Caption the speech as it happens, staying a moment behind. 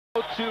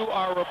To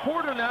our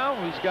reporter now,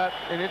 who's got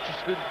an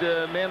interested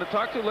man to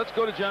talk to. Let's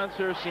go to John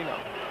Saraceno.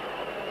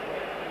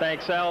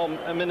 Thanks, Al.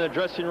 I'm in the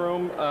dressing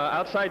room,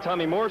 outside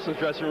Tommy Morrison's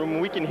dressing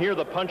room. We can hear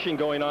the punching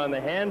going on in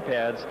the hand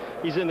pads.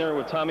 He's in there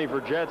with Tommy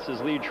Vergetz,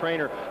 his lead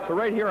trainer. But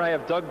right here I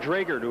have Doug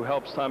Dragert, who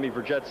helps Tommy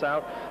Vergetz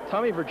out.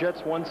 Tommy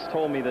Vergetz once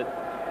told me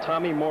that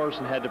Tommy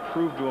Morrison had to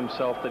prove to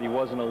himself that he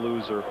wasn't a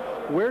loser.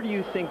 Where do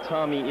you think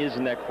Tommy is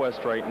in that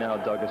quest right now,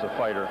 Doug, as a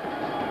fighter?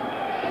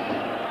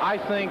 I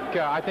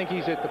think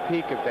he's at the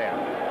peak of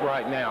that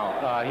right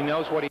now. He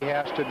knows what he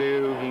has to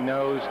do. He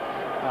knows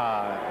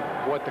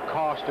what the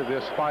cost of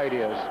this fight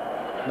is,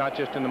 not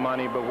just in the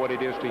money, but what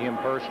it is to him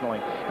personally.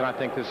 And I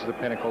think this is the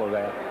pinnacle of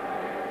that.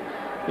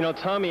 You know,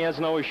 Tommy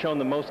hasn't always shown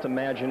the most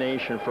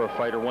imagination for a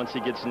fighter once he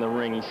gets in the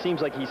ring. He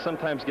seems like he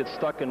sometimes gets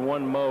stuck in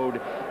one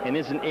mode and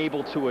isn't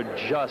able to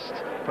adjust,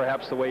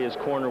 perhaps the way his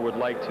corner would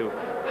like to.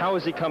 How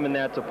has he come in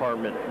that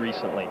department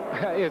recently?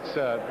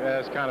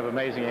 It's kind of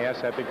amazing you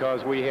ask that,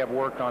 because we have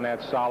worked on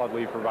that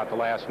solidly for about the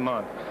last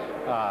month.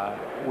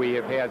 We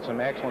have had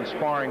some excellent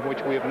sparring,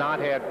 which we have not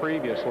had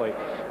previously.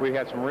 We've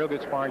had some real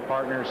good sparring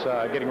partners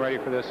getting ready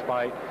for this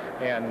fight,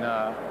 and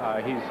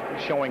he's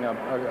showing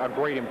a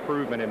great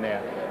improvement in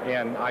that.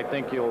 And I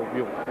think you'll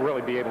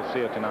really be able to see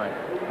it tonight.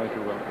 I think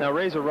you will. Now,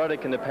 Razor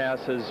Ruddock in the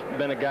past has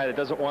been a guy that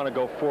doesn't want to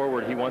go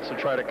forward. He wants to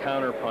try to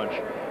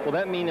counterpunch. Will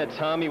that mean that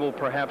Tommy will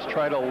perhaps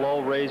try to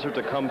lull Razor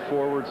to come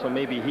forward so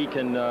maybe he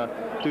can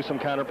do some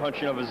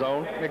counterpunching of his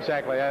own?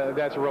 Exactly.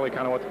 That's really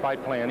kind of what the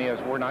fight plan is.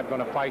 We're not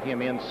going to fight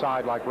him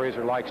inside like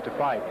Razor likes to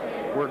fight.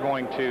 We're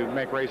going to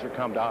make Razor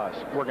come to us.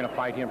 We're going to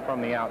fight him from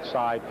the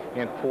outside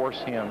and force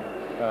him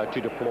to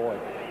deploy.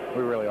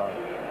 We really are.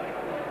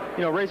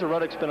 You know, Razor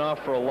Ruddock's been off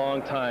for a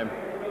long time.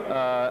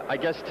 I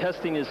guess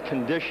testing his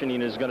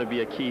conditioning is going to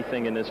be a key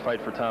thing in this fight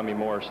for Tommy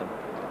Morrison.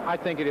 I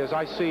think it is.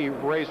 I see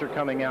Razor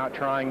coming out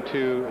trying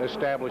to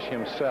establish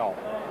himself,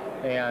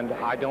 and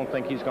I don't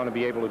think he's going to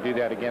be able to do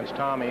that against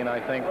Tommy. And I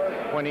think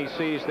when he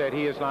sees that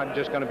he is not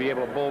just going to be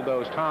able to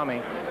bulldoze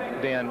Tommy,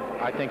 then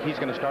I think he's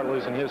going to start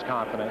losing his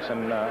confidence,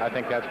 and I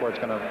think that's where it's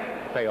going to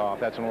pay off.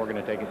 That's when we're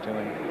going to take it to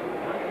him.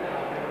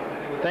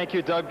 Thank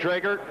you, Doug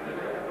Dragert.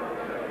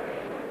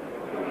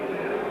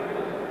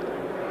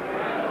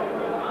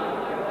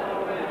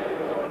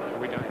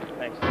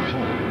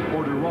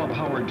 Order Raw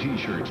Power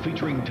t-shirts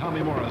featuring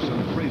Tommy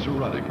Morrison, Razor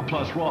Ruddock,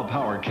 plus Raw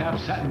Power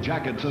caps, satin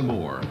jackets, and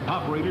more.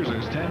 Operators are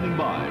standing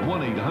by.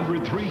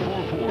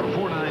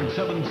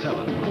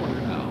 1-800-344-4977.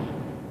 Order now.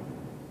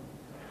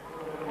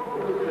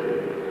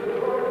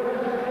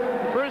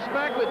 Bruce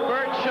Beck with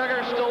Bert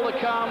Sugar still to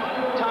come.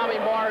 Tommy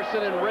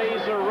Morrison and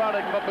Razor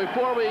Ruddock. But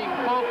before we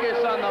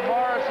focus on the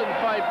Morrison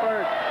fight,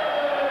 Bert,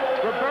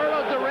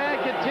 Roberto Duran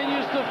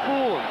continues to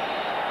fool him.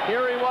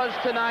 Here he was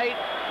tonight.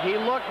 He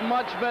looked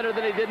much better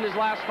than he did in his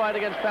last fight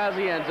against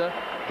Pazienza.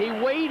 He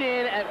weighed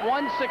in at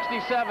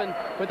 167,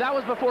 but that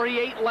was before he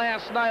ate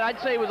last night. I'd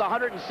say he was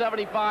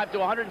 175 to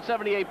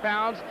 178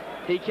 pounds.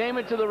 He came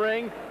into the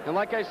ring, and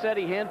like I said,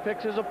 he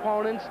handpicks his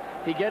opponents.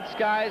 He gets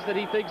guys that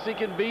he thinks he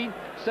can beat.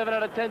 7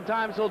 out of 10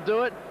 times he'll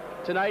do it.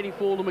 Tonight he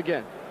fooled him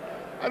again.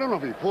 I don't know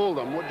if he fooled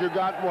him. What you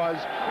got was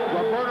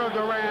Roberto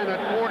Duran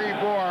at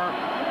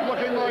 44,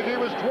 looking like he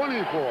was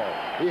 24.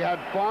 He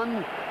had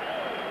fun.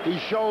 He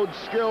showed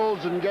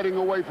skills in getting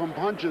away from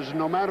punches,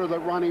 no matter that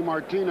Ronnie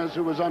Martinez,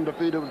 who was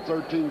undefeated with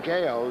 13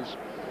 KOs,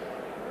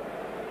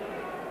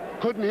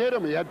 couldn't hit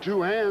him. He had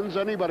two hands.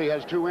 Anybody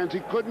has two hands.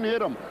 He couldn't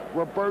hit him.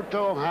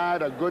 Roberto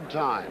had a good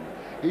time.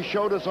 He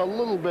showed us a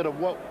little bit of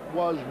what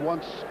was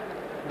once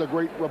the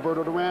great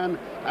Roberto Duran,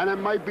 and it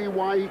might be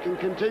why he can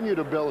continue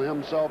to bill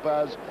himself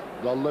as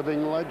the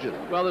living legend.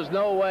 Well, there's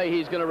no way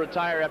he's going to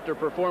retire after a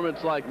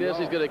performance like this. No.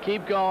 He's going to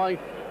keep going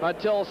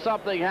until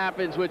something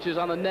happens, which is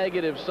on the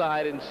negative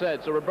side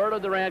instead. So Roberto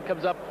Duran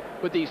comes up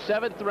with the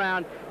 7th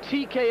round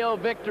TKO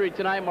victory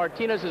tonight.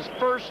 Martinez's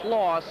first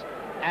loss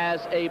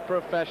as a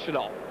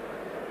professional.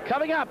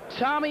 Coming up,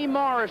 Tommy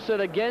Morrison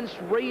against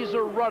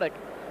Razor Ruddock.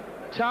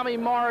 Tommy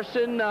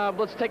Morrison,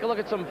 let's take a look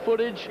at some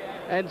footage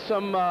and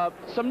some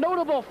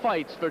notable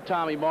fights for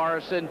Tommy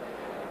Morrison.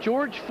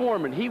 George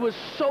Foreman, he was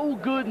so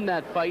good in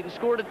that fight and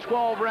scored a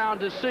 12-round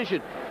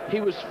decision.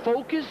 He was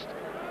focused,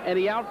 and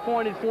he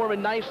outpointed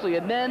Foreman nicely.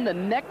 And then the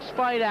next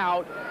fight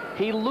out,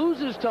 he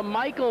loses to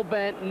Michael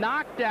Bent,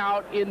 knocked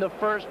out in the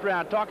first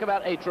round. Talk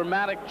about a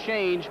dramatic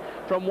change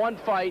from one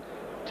fight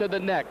to the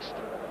next.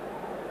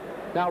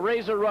 Now,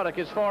 Razor Ruddock,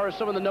 as far as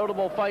some of the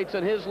notable fights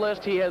on his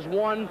list, he has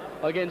won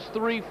against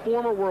 3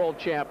 former world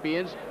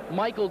champions.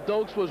 Michael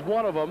Dokes was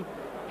one of them.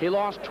 He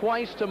lost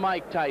twice to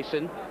Mike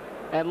Tyson.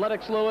 And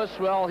Lennox Lewis,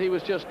 well, he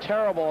was just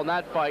terrible in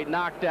that fight,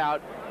 knocked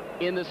out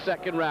in the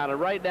 2nd round. And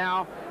right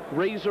now,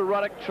 Razor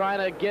Ruddock trying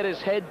to get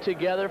his head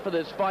together for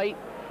this fight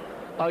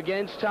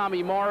against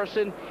Tommy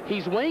Morrison.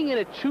 He's weighing in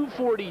at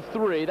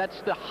 243.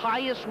 That's the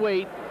highest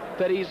weight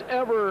that he's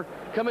ever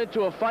come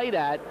into a fight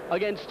at.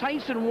 Against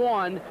Tyson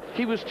 1,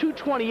 he was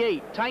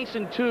 228.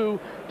 Tyson 2,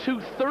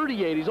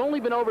 238. He's only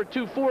been over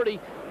 240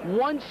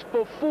 once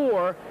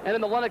before, and in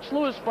the Lennox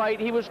Lewis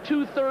fight, he was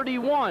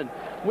 231.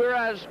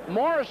 Whereas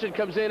Morrison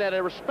comes in at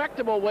a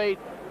respectable weight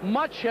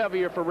much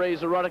heavier for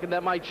Razor Ruddock, and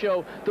that might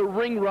show the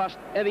ring rust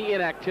and the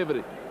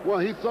inactivity. Well,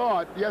 he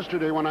thought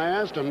yesterday when I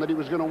asked him that he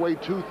was going to weigh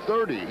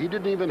 230. He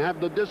didn't even have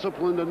the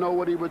discipline to know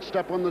what he would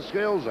step on the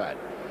scales at.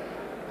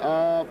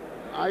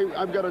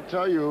 I've got to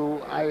tell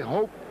you, I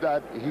hope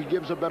that he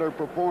gives a better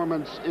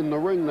performance in the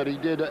ring than he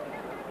did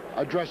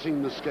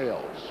addressing the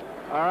scales.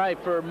 All right,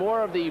 for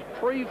more of the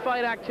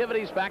pre-fight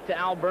activities, back to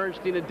Al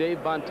Bernstein and Dave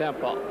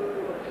Bontempo.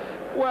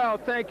 Well,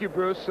 thank you,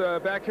 Bruce.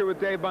 Back here with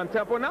Dave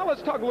Bontempo. Now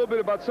let's talk a little bit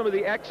about some of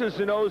the X's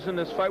and O's in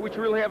this fight, which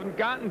we really haven't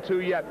gotten to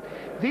yet.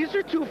 These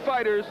are two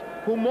fighters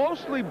who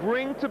mostly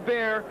bring to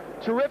bear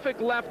terrific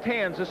left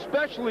hands,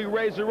 especially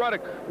Razor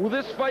Ruddock. Will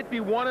this fight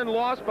be won and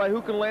lost by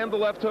who can land the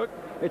left hook?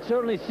 It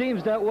certainly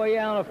seems that way,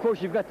 Alan. Of course,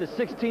 you've got the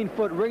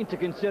 16-foot ring to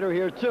consider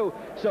here, too,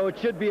 so it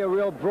should be a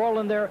real brawl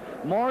in there.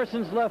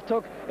 Morrison's left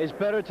hook is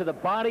better to the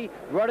body.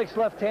 Ruddock's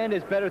left hand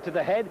is better to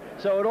the head,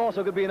 so it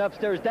also could be an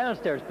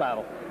upstairs-downstairs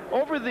battle.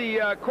 Over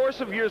the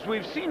course of years,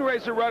 we've seen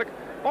Razor Ruddock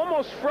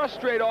almost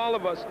frustrate all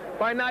of us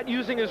by not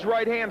using his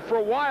right hand. For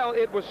a while,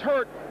 it was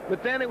hurt,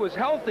 but then it was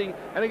healthy.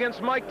 And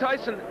against Mike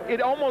Tyson, it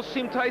almost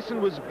seemed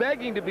Tyson was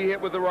begging to be hit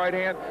with the right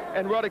hand,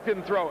 and Ruddock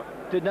didn't throw it.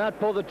 Did not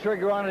pull the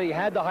trigger on it. He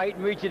had the height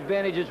and reach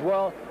advantage as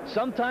well.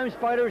 Sometimes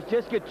fighters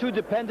just get too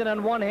dependent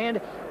on one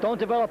hand, don't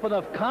develop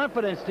enough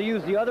confidence to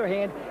use the other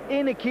hand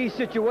in a key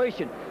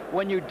situation.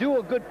 When you do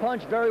a good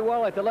punch very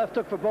well, like the left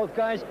hook for both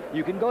guys,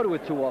 you can go to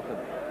it too often.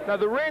 Now,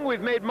 the ring,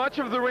 we've made much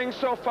of the ring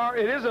so far.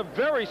 It is a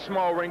very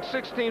small ring,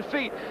 16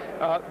 feet.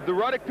 The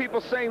Ruddock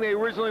people saying they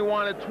originally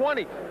wanted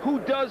 20. Who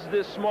does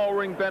this small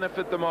ring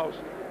benefit the most?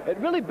 It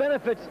really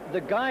benefits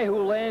the guy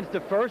who lands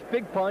the first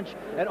big punch,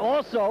 and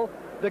also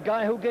the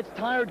guy who gets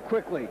tired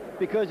quickly,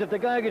 because if the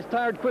guy gets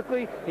tired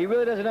quickly, he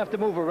really doesn't have to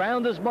move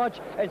around as much,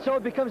 and so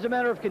it becomes a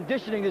matter of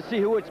conditioning to see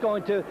who it's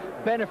going to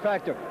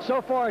benefactor.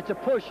 So far, it's a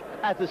push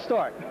at the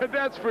start.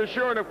 That's for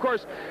sure, and of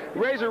course,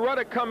 Razor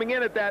Ruddock coming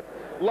in at that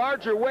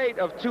larger weight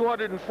of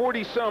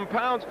 240-some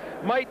pounds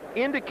might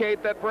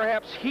indicate that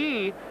perhaps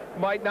he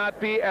might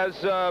not be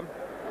as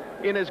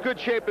in as good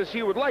shape as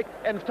he would like,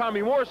 and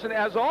Tommy Morrison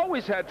has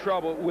always had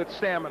trouble with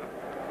stamina.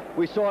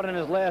 We saw it in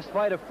his last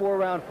fight, a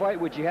 4-round fight,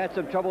 which he had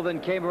some trouble,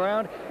 then came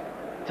around.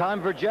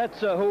 Tom Verjetz,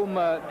 whom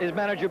his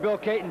manager Bill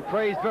Caton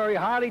praised very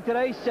highly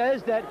today,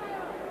 says that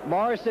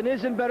Morrison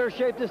is in better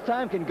shape this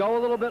time, can go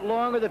a little bit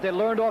longer, that they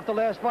learned off the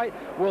last fight.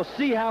 We'll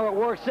see how it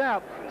works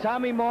out.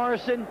 Tommy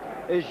Morrison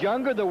is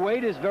younger. The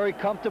weight is very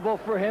comfortable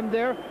for him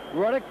there.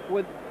 Ruddock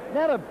with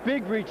not a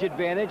big reach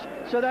advantage,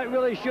 so that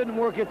really shouldn't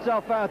work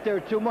itself out there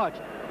too much.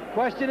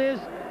 Question is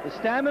the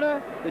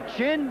stamina, the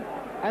chin,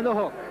 and the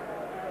hook.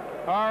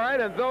 All right,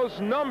 and those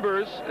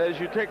numbers, as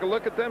you take a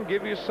look at them,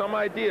 give you some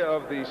idea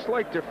of the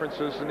slight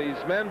differences in these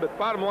men. But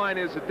bottom line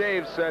is, that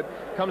Dave said,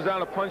 comes down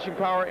to punching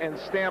power and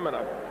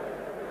stamina.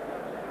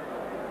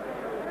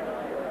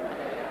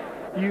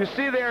 You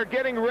see they are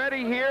getting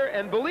ready here,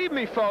 and believe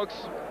me, folks,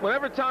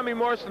 whenever Tommy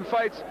Morrison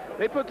fights,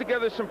 they put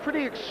together some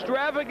pretty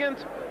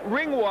extravagant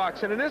ring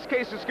walks, and in this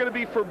case, it's going to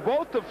be for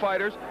both the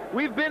fighters.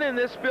 We've been in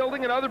this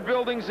building and other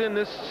buildings in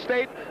this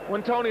state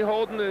when Tony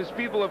Holden and his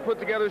people have put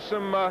together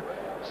some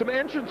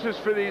entrances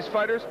for these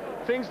fighters,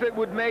 things that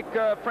would make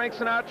Frank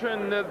Sinatra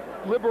and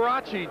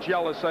Liberace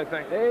jealous, I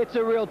think. It's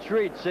a real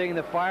treat seeing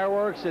the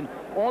fireworks and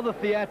all the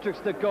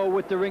theatrics that go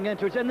with the ring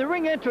entrance. And the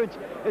ring entrance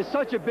is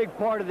such a big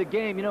part of the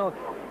game. You know,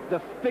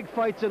 the big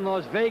fights in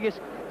Las Vegas,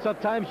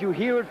 sometimes you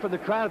hear it from the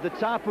crowd at the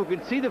top who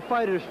can see the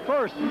fighters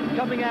first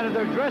coming out of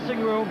their dressing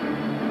room.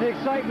 The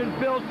excitement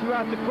builds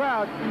throughout the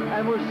crowd,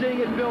 and we're seeing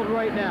it build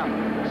right now.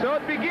 So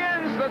it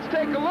begins. Let's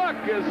take a look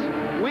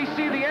as we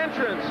see the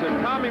entrance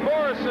of Tommy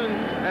Morrison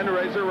and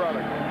Razor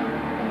Ruddock.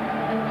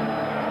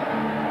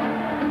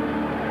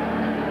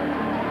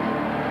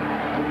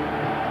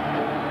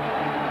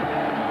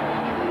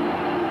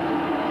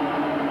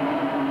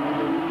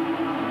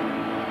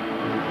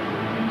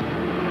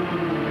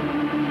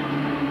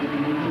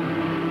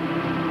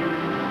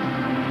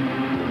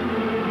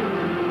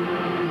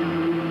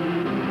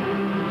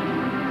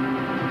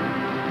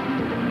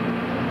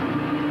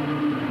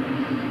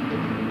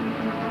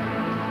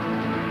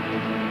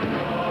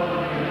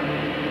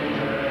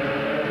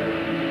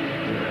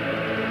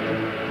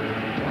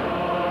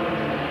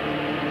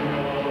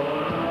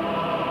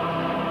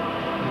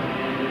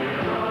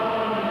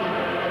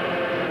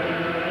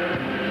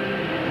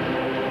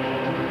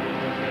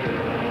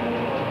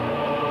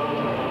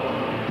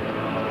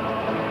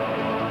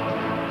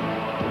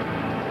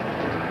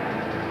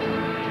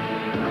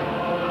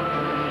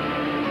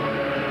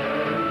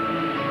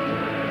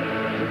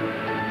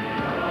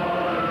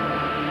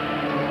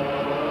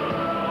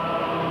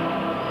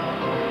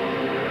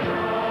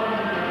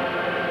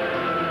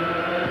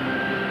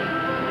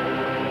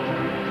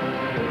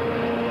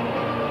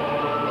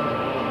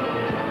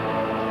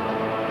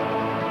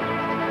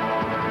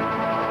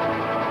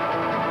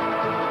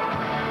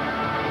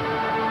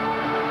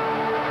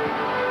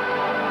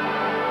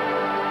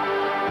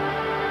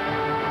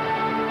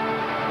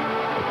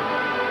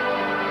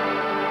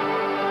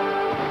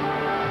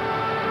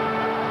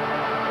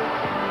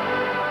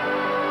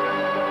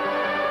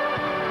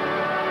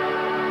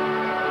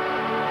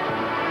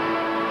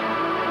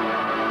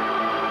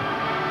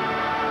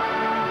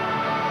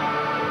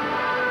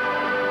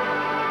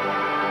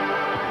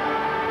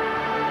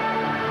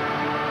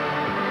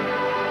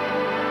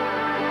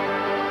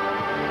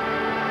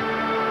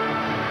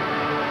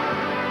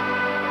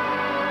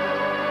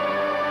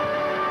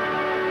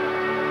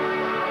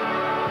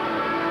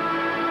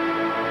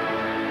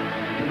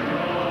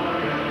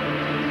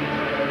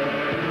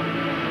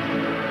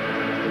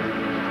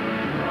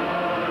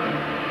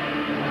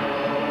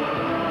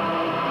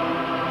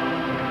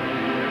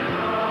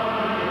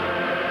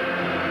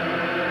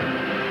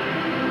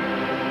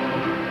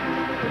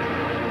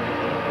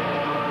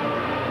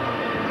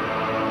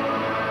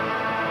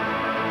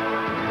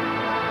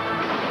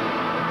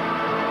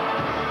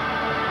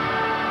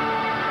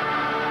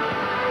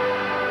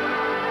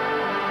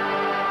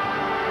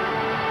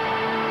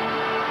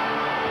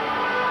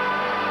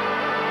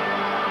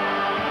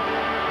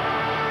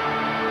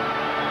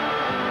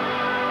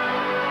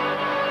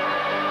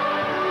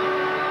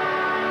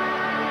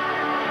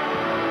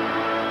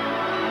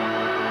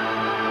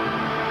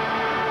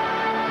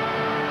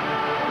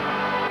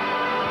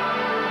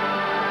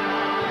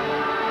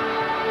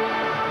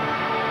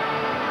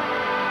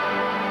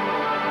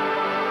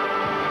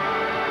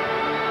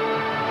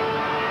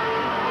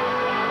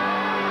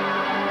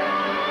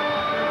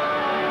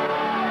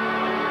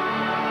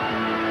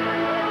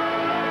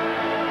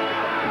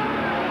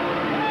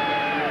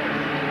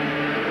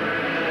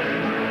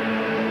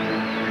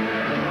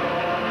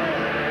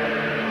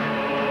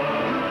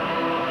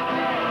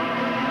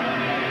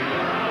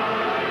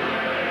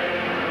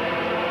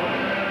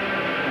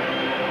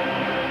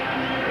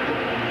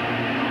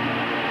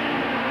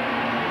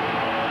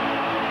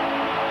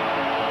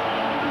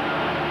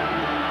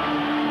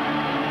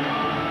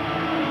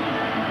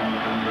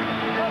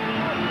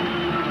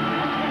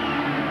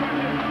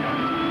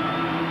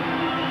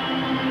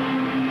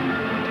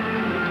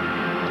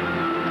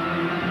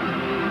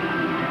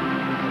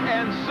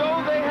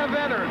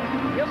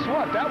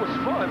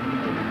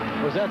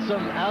 Was that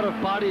some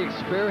out-of-body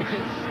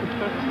experience?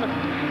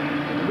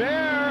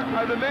 There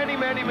are the many,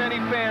 many, many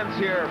fans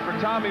here for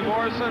Tommy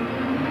Morrison.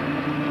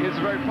 He's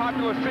a very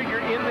popular figure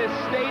in this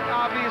state,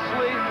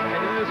 obviously,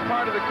 and in this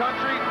part of the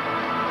country.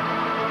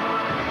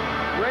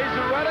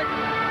 Razor Ruddock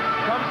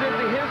comes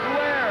into his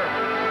lair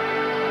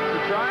to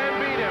try and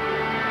beat him.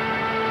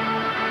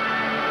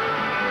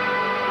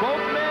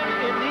 Both men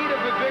in need of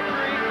a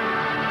victory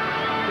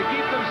to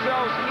keep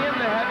themselves in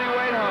the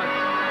heavyweight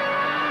hunt.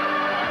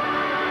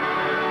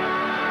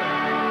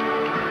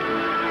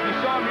 You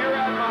saw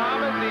Murad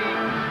Muhammad, the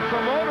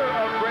promoter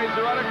of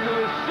Razor Ruddock, who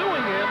is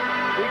suing him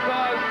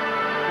because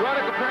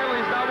Ruddock apparently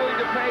is not willing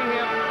to pay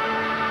him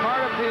part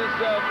of his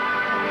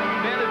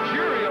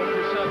managerial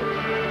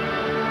percentage.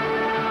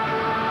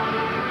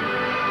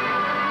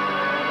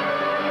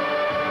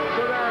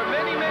 So there are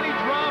many, many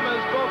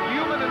dramas, both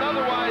human and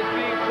otherwise,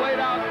 being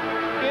played out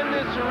in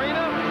this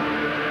arena.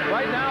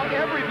 Right now,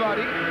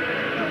 everybody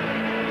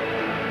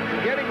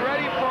getting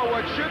ready for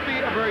what should be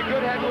a very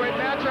good heavyweight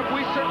matchup.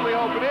 We certainly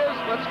hope it is.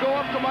 Let's go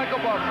up to Michael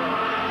Buffer.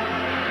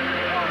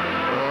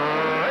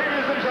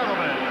 Ladies and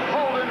gentlemen,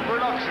 Holden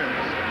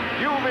Productions,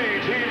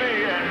 UV-TV,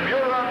 and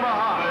Murad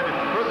Muhammad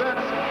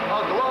presents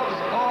a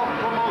Gloves Off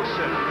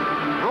promotion.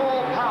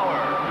 Raw Power,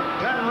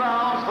 10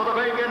 rounds for the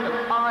vacant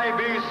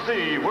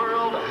IBC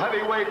World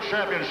Heavyweight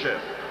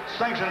Championship.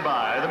 Sanctioned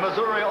by the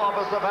Missouri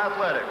Office of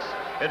Athletics.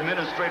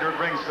 Administrator at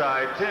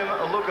ringside, Tim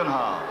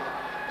Lukenhoff.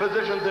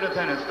 Physicians in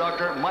attendance,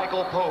 Dr.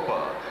 Michael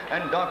Popa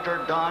and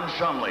Dr. Don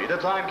Shumley. The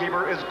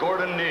timekeeper is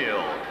Gordon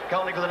Neal.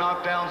 Counting for the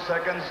knockdown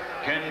seconds,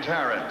 Ken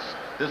Tarrance.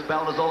 This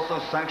bout is also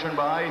sanctioned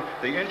by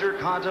the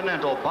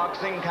Intercontinental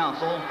Boxing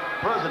Council,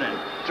 President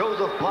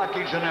Joseph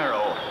Blackie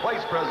Gennaro,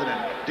 Vice President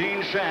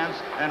Dean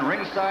Shantz, and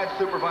ringside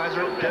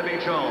supervisor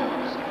Debbie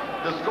Jones.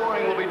 The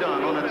scoring will be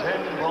done on a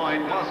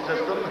 10-point must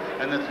system,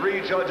 and the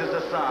 3 judges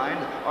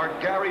assigned are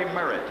Gary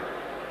Merritt,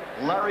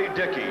 Larry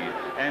Dickey,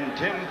 and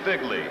Tim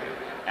Figley.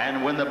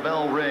 And when the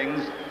bell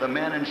rings, the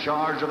man in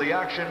charge of the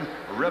action,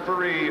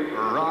 referee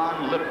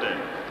Ron Lipton.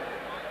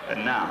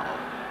 And now,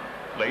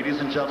 ladies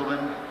and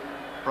gentlemen,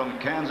 from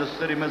Kansas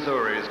City,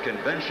 Missouri's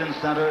Convention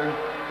Center,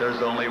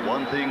 there's only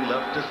one thing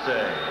left to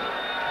say.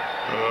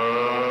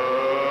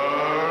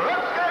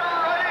 Let's get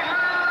ready to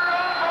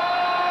rumble!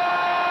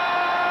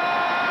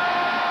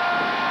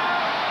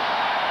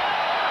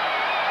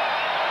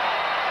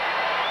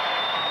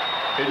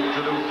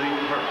 Introducing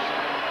first,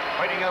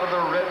 fighting out of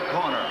the red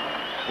corner,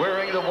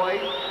 wearing the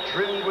white,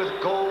 trimmed with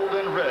gold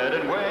and red,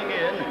 and weighing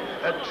in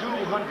at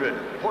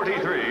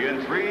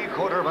 243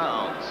 3/4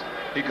 pounds.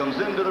 He comes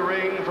into the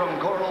ring from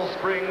Coral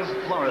Springs,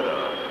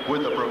 Florida,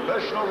 with a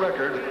professional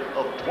record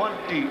of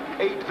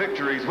 28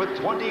 victories with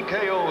 20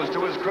 KOs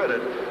to his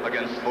credit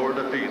against 4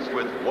 defeats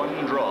with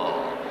 1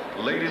 draw.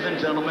 Ladies and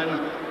gentlemen,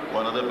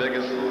 one of the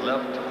biggest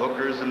left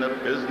hookers in the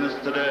business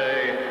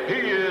today,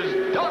 he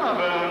is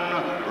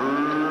Donovan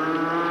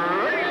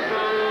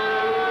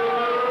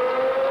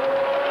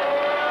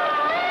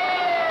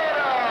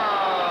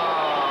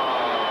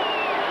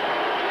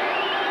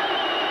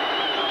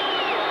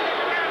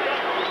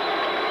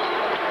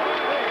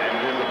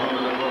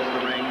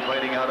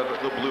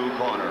the blue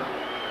corner,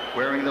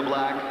 wearing the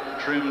black,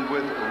 trimmed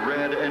with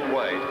red and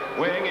white,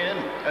 weighing in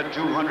at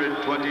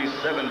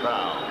 227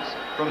 pounds.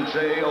 From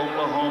Jay,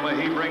 Oklahoma,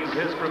 he brings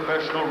his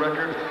professional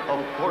record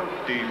of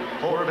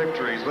 44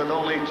 victories with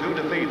only 2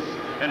 defeats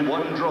and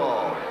 1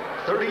 draw.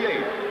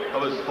 38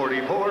 of his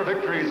 44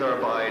 victories are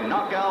by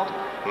knockout.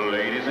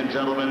 Ladies and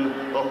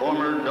gentlemen, the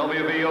former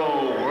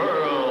WBO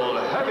World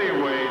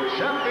Heavyweight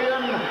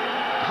Champion,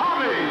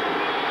 Tommy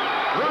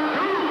Ruddock.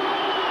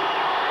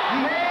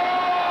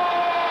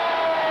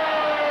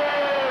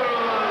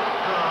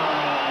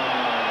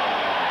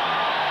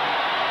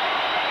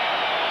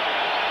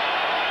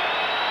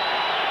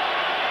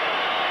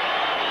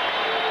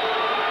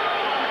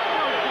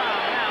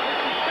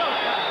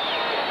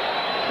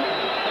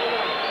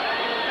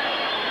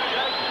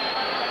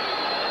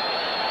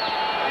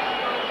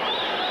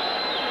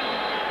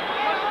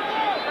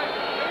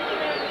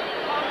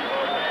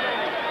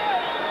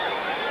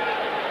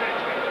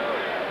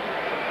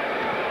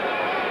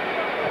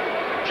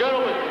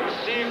 Gentlemen,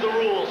 receive the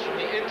rules from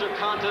the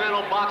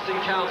Intercontinental Boxing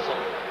Council.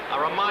 I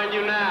remind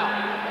you now,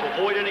 to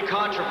avoid any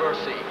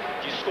controversy,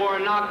 if you score a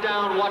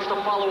knockdown, watch the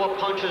follow-up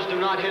punches. Do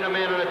not hit a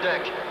man on the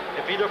deck.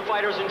 If either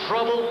fighter's in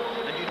trouble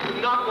and you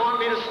do not want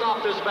me to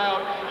stop this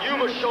bout, you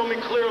must show me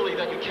clearly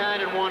that you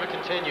can and want to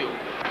continue.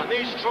 On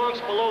these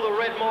trunks, below the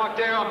red mark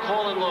there, I'm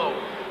calling low.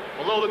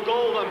 Below the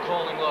gold, I'm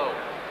calling low.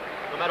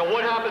 No matter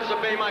what happens,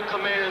 obey my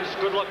commands.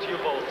 Good luck to you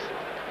both.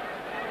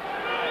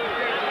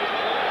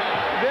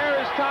 There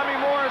is Tommy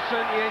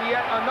Morrison in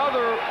yet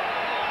another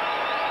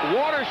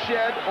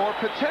watershed or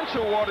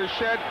potential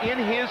watershed in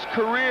his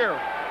career.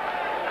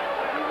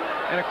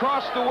 And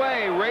across the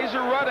way,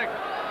 Razor Ruddock,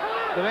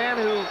 the man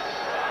who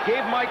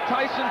gave Mike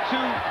Tyson 2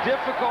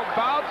 difficult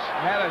bouts,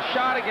 had a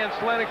shot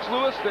against Lennox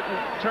Lewis that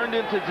turned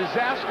into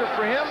disaster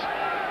for him.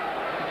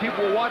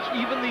 People will watch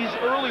even these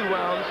early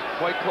rounds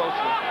quite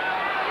closely.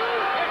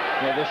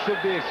 Yeah, there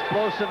should be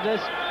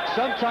explosiveness,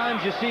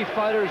 sometimes you see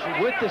fighters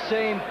with the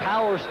same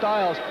power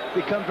styles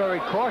become very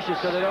cautious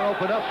so they don't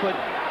open up, but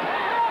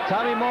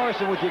Tommy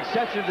Morrison, with the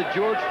exception of the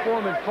George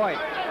Foreman fight,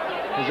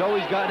 has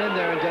always gotten in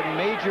there and done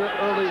major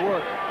early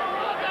work.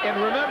 And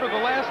remember,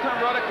 the last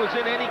time Ruddock was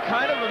in any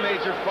kind of a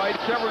major fight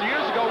several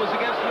years ago was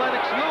against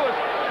Lennox Lewis.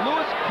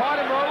 Lewis caught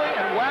him early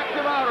and whacked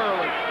him out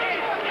early.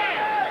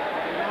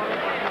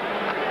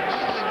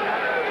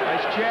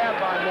 Nice jab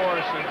by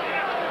Morrison.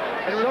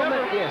 And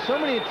remember, so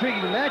many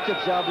intriguing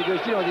matchups, Al, because,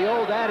 you know, the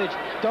old adage,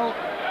 don't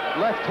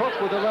left hook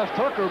with a left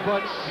hooker,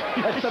 but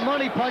that's the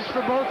money punch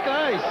for both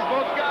guys.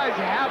 Both guys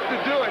have to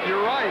do it,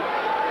 you're right.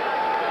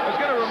 I was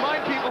going to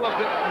remind people of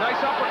the nice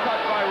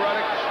uppercut by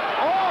Ruddock.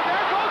 Oh,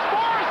 there goes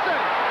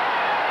Morrison!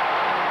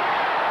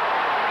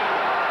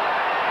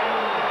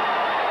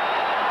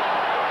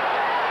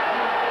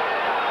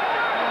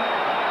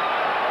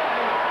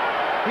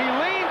 He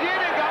leaned in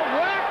and got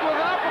whacked with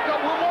an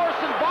uppercut. Will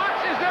Morrison box?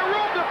 Is there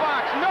room to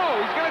box?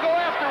 No, he's going to go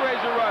after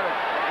Razor Ruddock.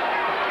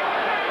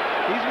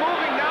 He's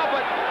moving now,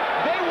 but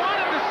they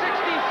wanted the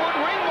 16-foot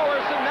ring,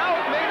 Morrison. Now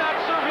it may not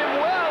serve him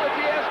well if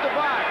he has to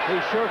box. He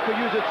sure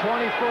could use a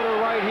 20-footer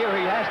right here.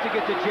 He has to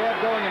get the jab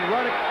going, and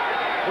Ruddock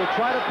will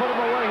try to put him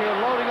away here,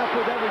 loading up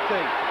with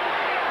everything.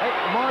 Hey,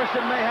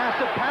 Morrison may have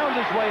to pound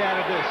his way out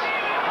of this,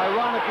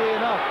 ironically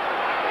enough.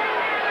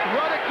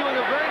 Ruddock doing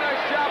a very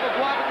nice job of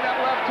blocking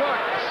that left hook.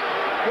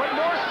 What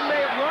Morrison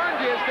may have learned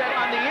is that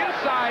on the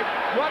inside,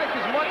 Ruddock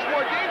is much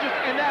more dangerous,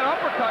 and that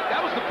uppercut, that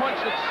was the punch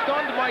that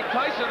stunned Mike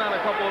Tyson on a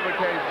couple of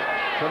occasions.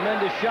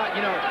 Tremendous shot.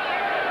 You know,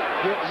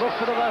 you look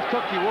for the left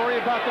hook, you worry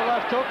about the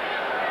left hook,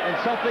 and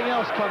something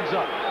else comes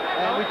up.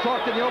 And we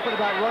talked in the open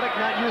about Ruddock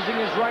not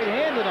using his right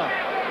hand enough.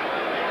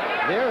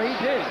 There he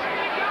did.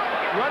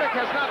 Ruddock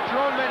has not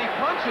thrown many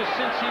punches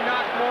since he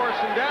knocked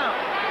Morrison down.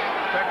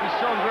 In fact, he's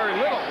thrown very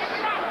little.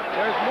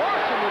 There's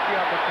Morrison with the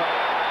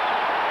uppercut.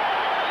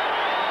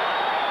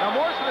 Now,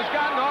 Morrison has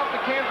gotten off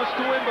the canvas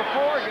to win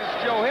before against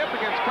Joe Hipp,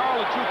 against Carl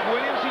the Tooth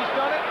Williams. He's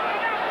done it.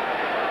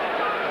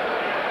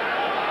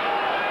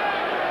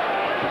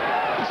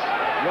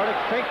 Ruddock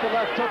faked the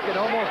left hook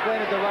and almost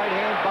landed the right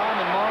hand bomb,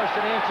 and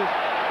Morrison answers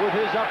with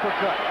his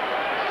uppercut.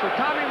 So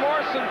Tommy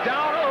Morrison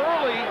down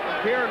early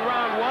here in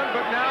round one,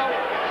 but now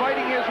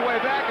fighting his way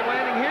back and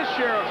landing his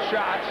share of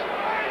shots.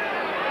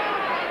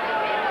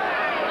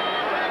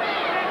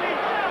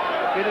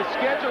 It is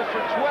scheduled for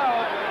 12.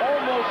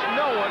 Almost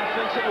no one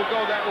thinks it will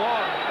go that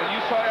long. And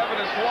you saw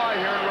evidence why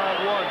here in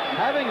round one.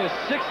 Having a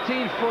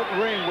 16-foot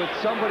ring with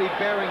somebody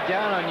bearing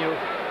down on you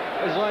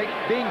is like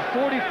being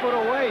 40 foot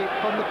away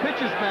from the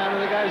pitcher's mound,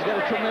 and the guy's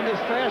got a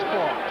tremendous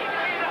fastball.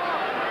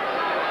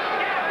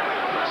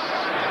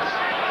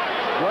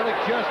 Ruddock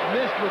just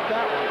missed with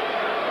that one.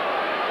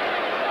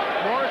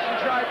 Morrison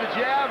tried the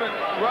jab, and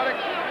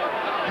Ruddock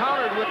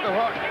countered with the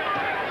hook.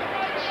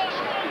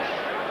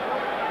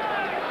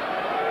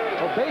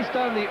 Well, based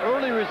on the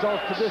early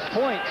results to this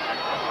point,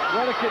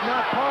 Ruddock did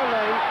not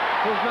parlay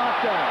his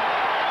knockdown.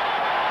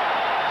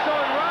 So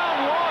in round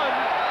one,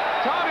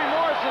 Tommy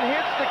Morrison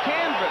hits the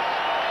canvas,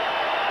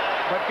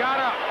 but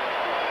got up.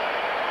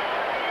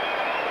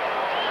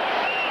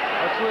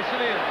 Let's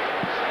listen in.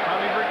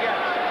 Tommy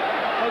forgets.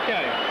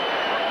 Okay.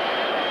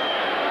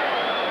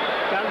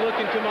 Not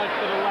looking too much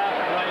to the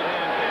left, right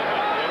hand came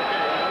up.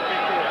 Okay,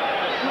 cool.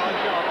 Just start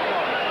you off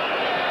slow.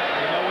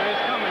 You know where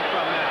it's coming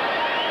from now.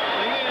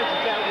 The thing is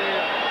that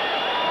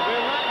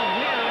we're letting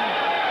him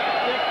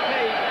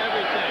dictate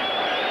everything.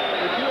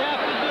 What you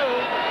have to do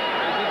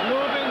is he's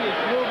moving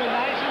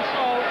nice and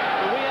slow.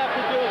 What we have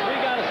to do is we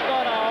got to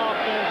start our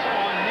offense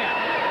on him.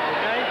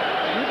 Okay?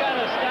 You got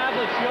to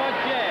establish your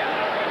jab.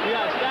 You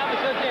got to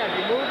establish your jab.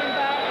 You're moving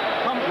back,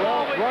 come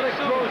forward. Ruddock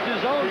throws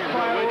his own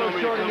fire a little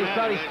short in his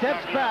shot. He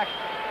steps back.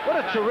 What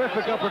a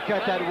terrific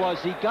uppercut that was.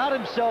 He got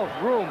himself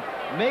room,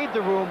 made the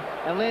room,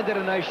 and landed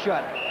a nice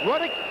shot.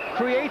 Ruddock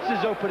creates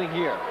his opening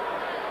here.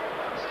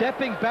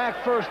 Stepping back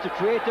first to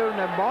create there, and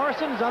then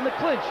Morrison's on the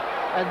clinch.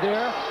 And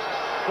there,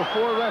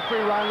 before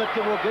referee Ron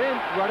Lipton will get in,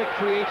 Ruddock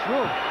creates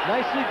room.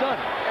 Nicely done.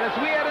 And as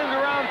we head into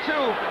round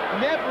two,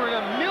 never in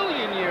a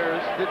million years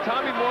did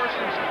Tommy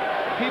Morrison's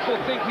people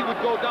think he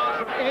would go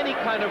down from any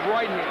kind of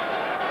right hand.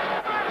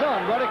 No,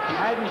 and Ruddock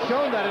hadn't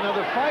shown that in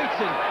other fights,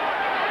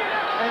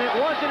 and it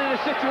wasn't in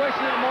a situation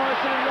that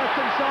Morrison had left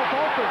himself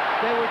open.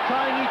 They were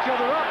tying each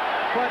other up,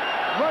 but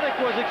Ruddock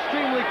was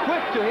extremely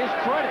quick to his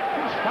credit.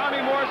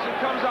 Tommy Morrison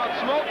comes out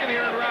smoking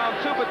here in round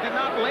two, but did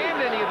not land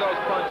any of those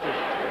punches.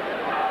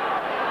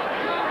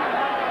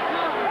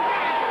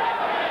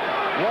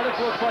 Ruddock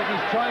looks like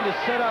he's trying to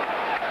set up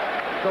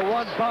the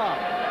one bomb.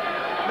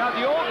 Now,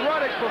 the old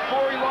Ruddock,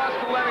 before he lost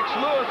to Lennox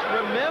Lewis,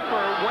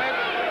 remember, went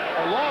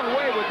a long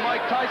way with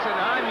Mike Tyson.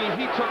 I mean,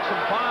 he took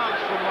some bombs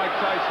from Mike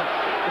Tyson.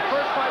 The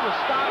first fight was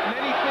stopped,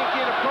 many think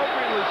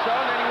inappropriately so,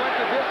 and then he went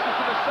to distance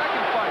in the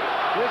second fight.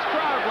 This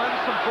crowd lends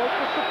some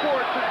vocal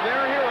support to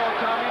their hero,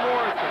 Tommy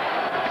Morrison.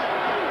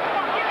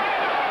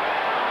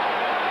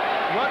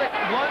 Ruddock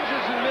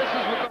lunges and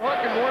misses with the hook,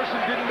 and Morrison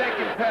didn't make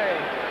him pay.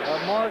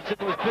 Morrison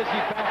was busy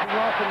backing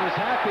off and was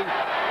happy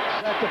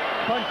that the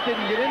punch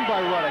didn't get in by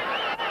Ruddock.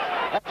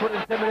 That's what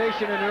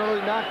intimidation and an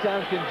early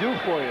knockdown can do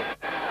for you.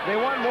 They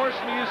want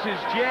Morrison to use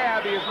his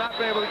jab. He has not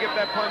been able to get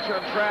that punch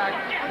on track.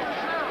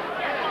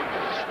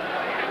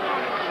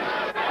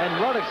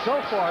 And Ruddock so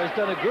far has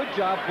done a good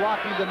job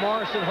blocking the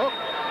Morrison hook.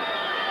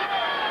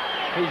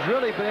 He's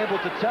really been able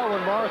to tell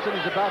when Morrison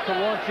is about to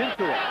launch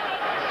into it.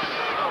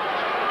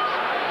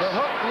 The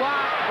hook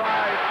blocked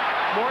by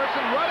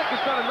Morrison. Ruddock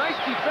has done a nice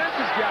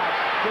defensive job.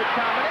 Good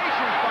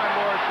combinations by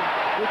Morrison,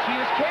 which he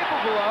is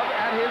capable of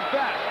at his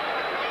best.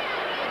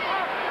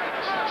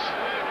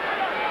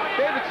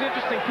 Dave, it's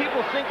interesting.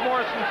 People think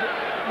Morrison's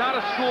not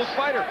a school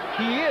fighter.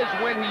 He is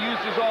when he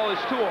uses all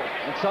his tools.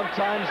 And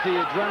sometimes the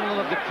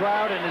adrenaline of the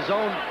crowd and his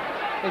own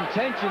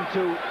intention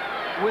to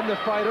win the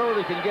fight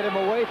early can get him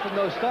away from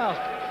those styles.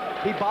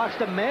 He boxed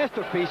a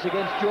masterpiece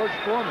against George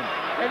Foreman.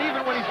 And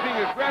even when he's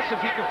being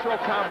aggressive, he can throw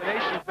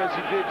combinations as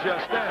he did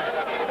just then.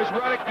 As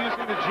Ruddock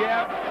using the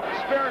jab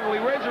sparingly.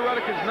 Razor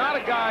Ruddock is not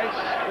a guy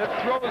that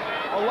throws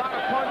a lot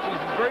of punches.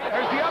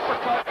 There's the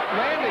uppercut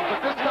landing, but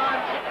this time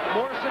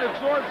Morrison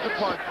absorbs the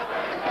punch.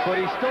 But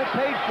he still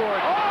paid for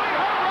it. Oh, he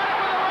hurt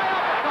Ruddock with a right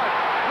uppercut.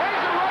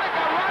 Razor Ruddock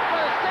got run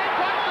by the same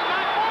punch to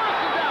knock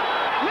Morrison down.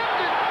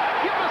 Lifted,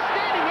 give him a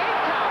standing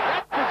 8 count.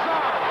 That's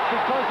bizarre.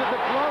 Because of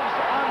the gloves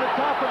on the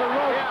top of the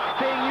rope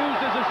being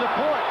used as a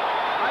support.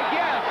 I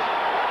guess.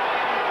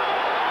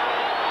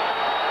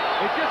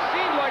 It just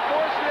seemed like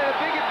Morrison had a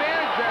big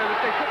advantage there that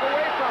they took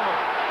away from him.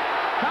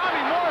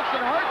 Tommy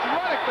Morrison hurts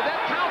Ruddock, but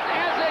that counts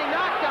as a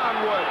knockdown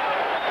would.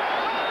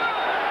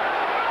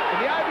 And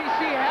the IBC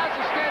has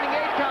a standing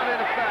 8 count in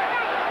effect.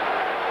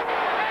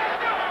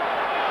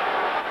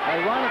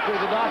 Ironically,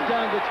 the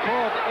knockdown gets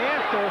called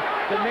after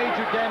the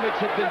major damage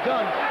had been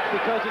done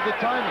because of the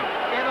timing.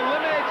 And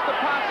eliminates the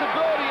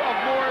possibility of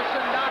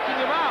Morrison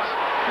knocking him out.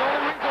 The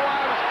only reason why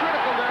I was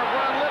critical there of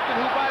Ron Lipton,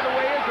 who, by the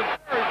way, is a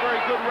very, very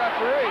good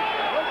referee.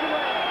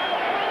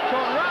 So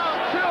in round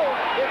 2,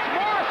 it's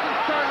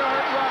Morrison's turn to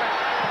hurt Ruddock.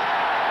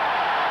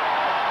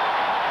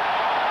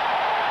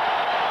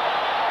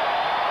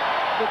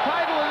 The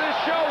title of this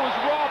show was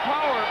Raw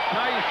Power.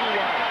 Now you see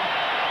why.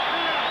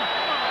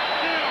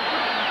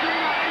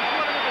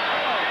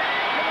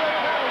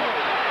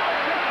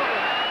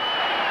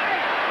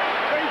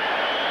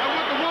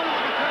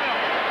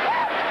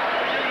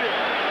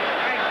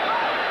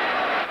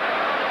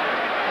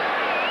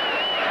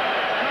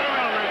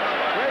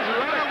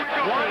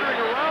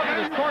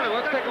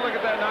 Take a look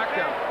at that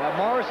knockdown. Now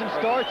Morrison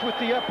starts with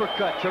the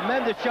uppercut.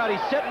 Tremendous shot. He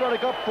set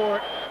Ruddock up for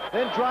it,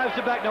 then drives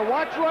it back. Now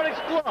watch Ruddock's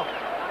glove.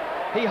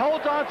 He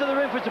holds on to the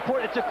rim for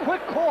support. It's a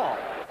quick call.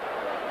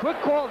 Quick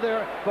call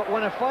there, but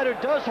when a fighter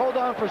does hold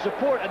on for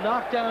support, a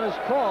knockdown is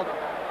called.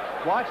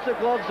 Watch the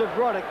gloves of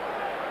Ruddock.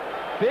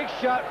 Big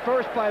shot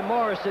first by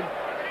Morrison.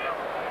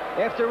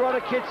 After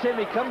Ruddock hits him,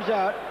 he comes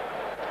out.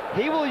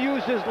 He will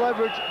use his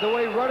leverage the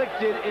way Ruddock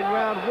did in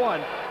round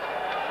 1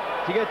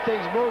 to get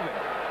things moving.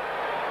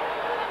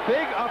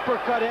 Big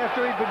uppercut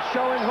after he'd been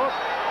showing hook,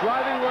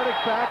 driving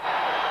Ruddock back.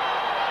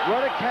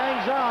 Ruddock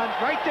hangs on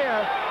right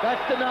there.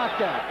 That's the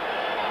knockdown.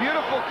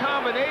 Beautiful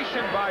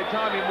combination by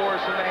Tommy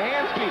Morrison. The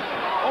hand speed.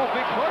 Oh,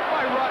 big hook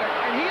by Ruddock,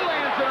 and he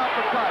lands an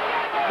uppercut.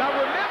 Now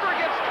remember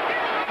against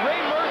Ray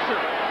Mercer,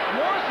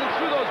 Morrison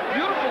threw those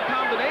beautiful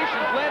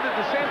combinations, landed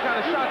the same kind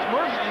of shots.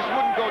 Mercer just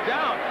wouldn't go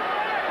down.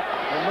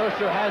 And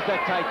Mercer has that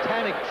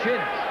Titanic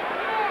chin.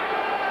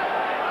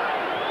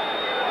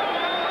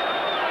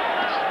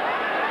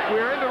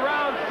 We're into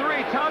round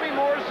 3. Tommy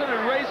Morrison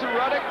and Razor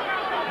Ruddock.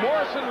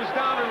 Morrison was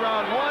down in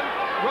round 1.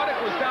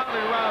 Ruddock was down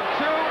in round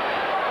 2.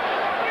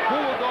 Who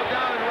will go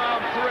down in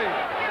round 3?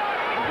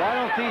 Why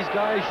don't these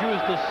guys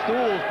use the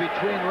stools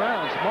between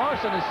rounds?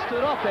 Morrison has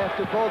stood up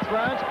after both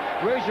rounds.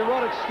 Razor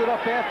Ruddock stood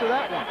up after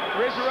that one.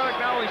 Razor Ruddock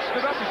not only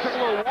stood up, he took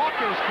a little walk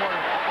in his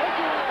corner.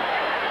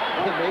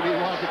 Maybe he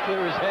wanted to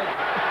clear his head.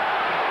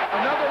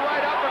 Another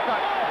right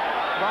uppercut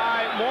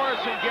by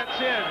Morrison gets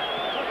in.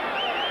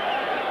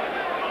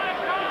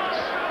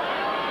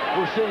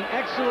 We're seeing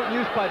excellent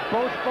use by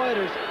both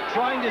fighters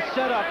trying to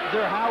set up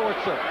their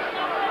howitzer.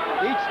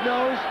 Each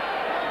knows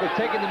they're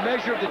taking the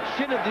measure of the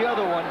chin of the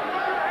other one,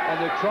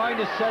 and they're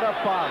trying to set up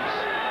bombs.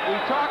 We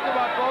talked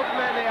about both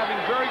men having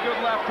very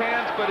good left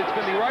hands, but it's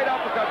been the right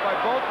uppercut by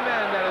both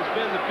men that has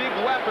been the big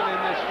weapon in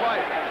this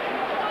fight.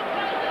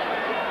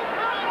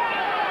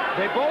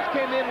 They both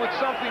came in with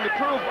something to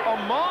prove.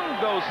 Among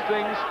those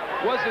things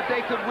was that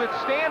they could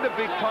withstand a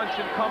big punch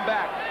and come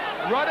back.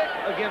 Ruddock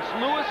against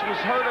Lewis was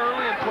hurt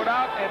early and put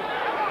out, and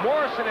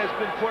Morrison has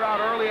been put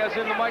out early, as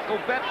in the Michael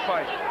Bett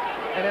fight,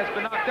 and has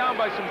been knocked down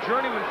by some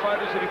journeyman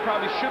fighters that he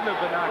probably shouldn't have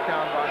been knocked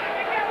down by.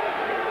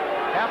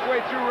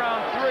 Halfway through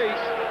round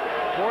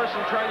 3,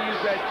 Morrison trying to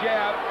use that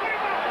jab.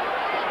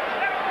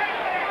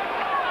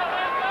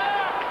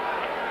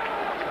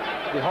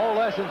 The whole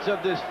essence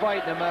of this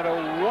fight, no matter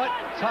what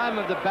time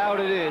of the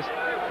bout it is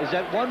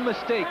that one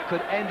mistake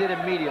could end it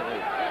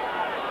immediately.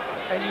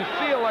 And you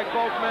feel like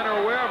both men are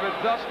aware of it,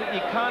 thus the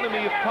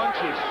economy of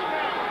punches.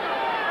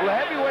 Well, the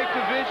heavyweight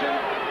division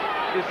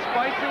is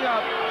spicing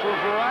up for a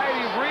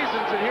variety of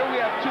reasons, and here we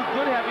have two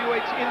good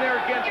heavyweights in there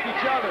against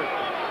each other,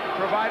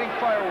 providing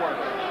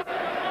fireworks.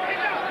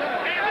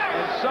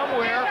 And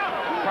somewhere,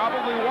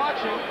 probably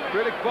watching,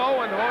 Riddick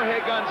Bowe and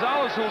Jorge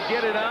Gonzalez will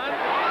get it on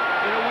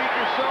in a week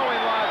or so in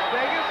Las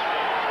Vegas.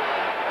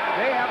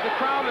 They have the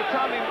crown that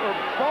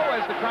Bowe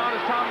has the crown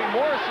as Tommy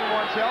Morrison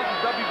once held, the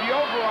WBO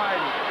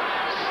variety.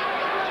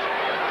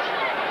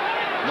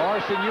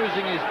 Morrison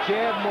using his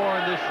jab more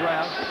in this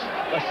round.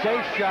 A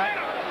safe shot.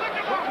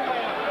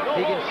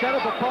 He can set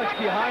up a punch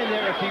behind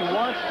there if he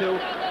wants to,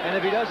 and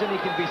if he doesn't, he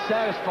can be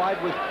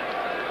satisfied with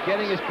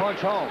getting his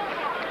punch home.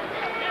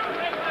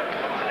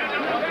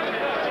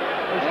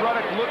 There's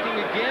Ruddock looking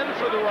again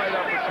for the right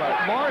uppercut.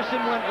 Morrison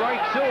went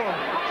right to him,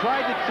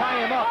 tried to tie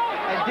him up,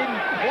 and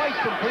didn't quite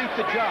complete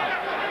the job.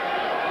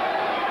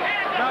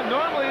 Now,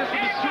 normally this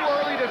would be too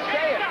early to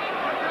say it.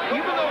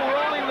 Even though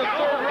we're only in the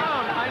third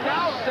round, I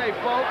now say,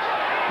 folks,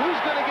 who's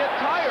going to get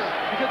tired?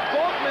 Because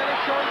both men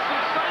are showing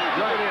some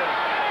signs of it here.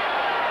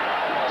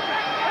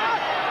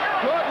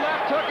 Good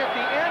left hook at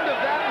the end of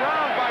that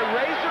round by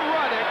Razor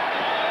Ruddock.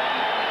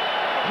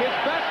 His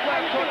best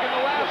left hook in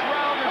the last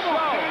round or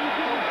so.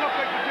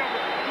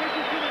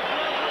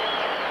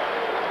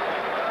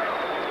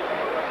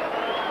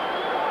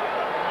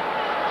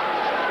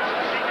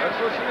 Let's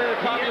listen to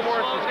Tommy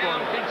Morrison's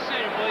down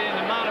considerably in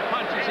the amount of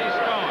punches he's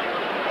throwing.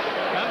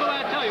 Remember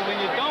what I tell you, when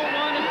you don't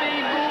want to be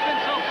moving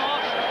so far,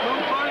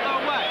 move further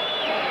away.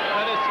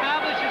 But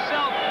establish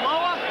yourself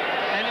lower,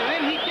 and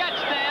when he gets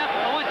there,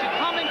 I want you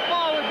coming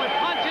forward with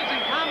punches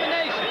and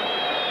combination.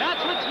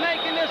 That's what's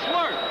making this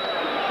work.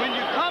 When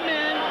you come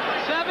in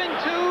 7-2,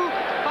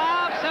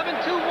 5,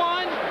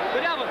 7-2-1,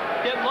 whatever,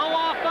 get low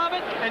off of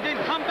it, and then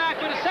come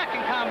back with a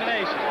second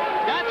combination.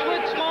 That's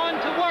what's going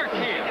to work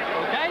here,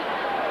 okay?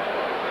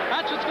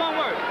 That's what's going to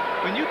work.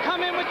 When you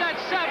come in with that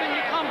 7,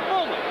 you come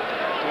forward.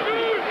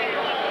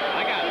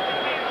 I got it.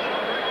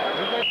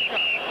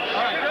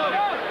 All right, buddy.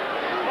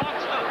 Walk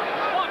stuff.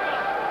 Walk.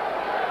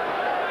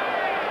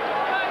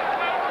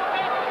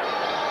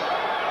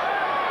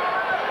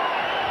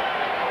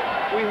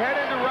 We head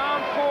into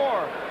round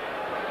 4.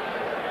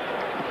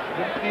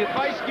 The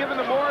advice given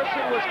to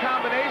Morrison was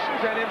combinations,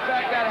 and in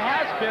fact, that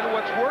has been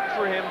what's worked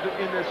for him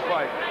in this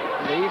fight.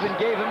 They even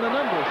gave him the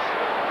numbers.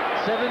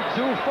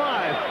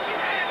 7-2-5.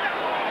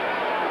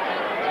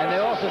 And they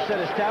also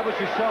said establish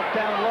yourself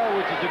down low,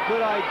 which is a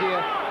good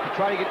idea to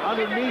try to get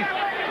underneath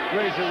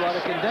Razor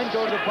Ruddock and then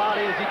go to the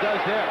body as he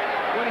does there.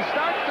 When he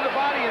starts to the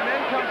body and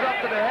then comes up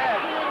to the head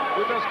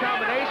with those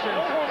combinations,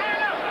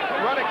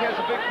 Ruddock has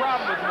a big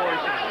problem with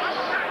Morrison.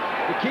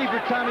 The key for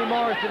Tommy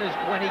Morrison is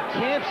when he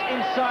camps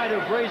inside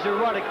of Razor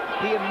Ruddock,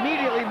 he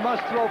immediately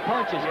must throw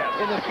punches. Yes.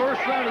 In the first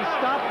round, he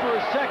stopped for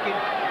a second,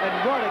 and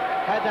Ruddock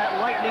had that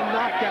lightning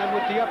knockdown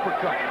with the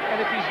uppercut. And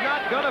if he's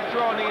not going to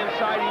throw on the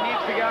inside, he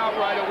needs to get out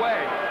right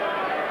away.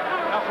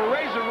 Now, for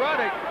Razor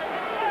Ruddock,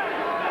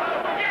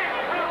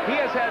 he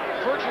has had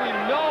virtually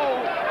no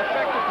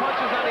effective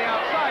punches on the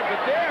outside,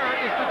 but there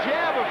is the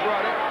jab of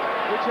Ruddock,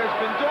 which has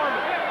been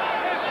dormant.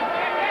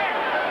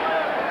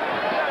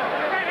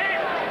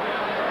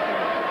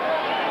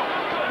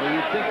 Well,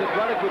 you'd think that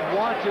Ruddock would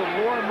want to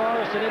lure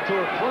Morrison into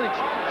a clinch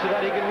so that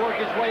he can work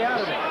his way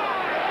out of it,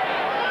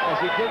 as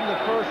he did in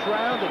the first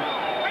round, and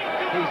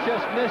he's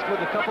just missed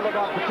with a couple of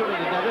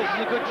opportunities. Now, this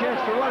is a good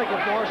chance for Ruddock if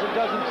Morrison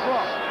doesn't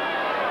throw.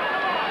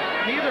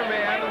 Neither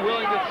man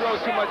willing to throw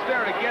too much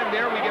there, and again,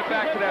 there we get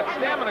back to that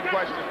stamina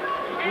question.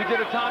 We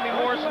did a Tommy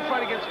Morrison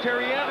fight against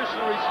Terry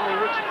Anderson recently,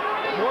 which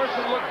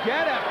Morrison looked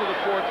dead after the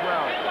 4th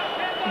round.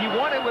 He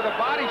won it with a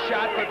body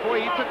shot, but boy,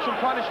 he took some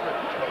punishment.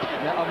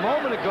 Now, a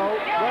moment ago,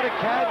 Ruddock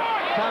had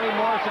Tommy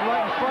Morrison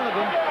right in front of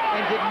him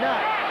and did not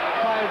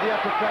fire the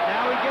uppercut.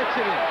 Now he gets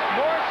it in.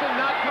 Morrison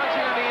not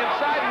punching on the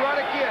inside,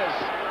 Ruddock is.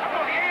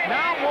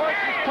 Now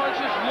Morrison's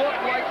punches look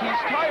like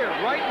he's tired.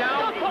 Right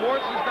now,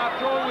 Morrison's not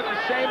throwing with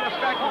the same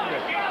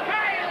effectiveness.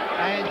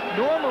 And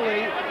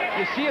normally,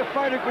 you see a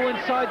fighter go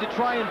inside to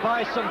try and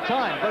buy some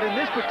time. But in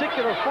this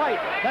particular fight,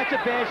 that's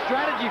a bad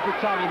strategy for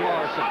Tommy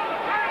Morrison.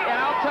 And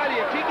I'll tell you,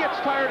 if he gets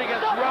tired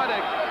against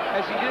Ruddock,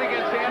 as he did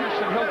against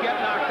Anderson, he'll get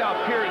knocked out,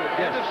 period.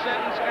 Yes. End of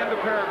sentence, end of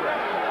paragraph.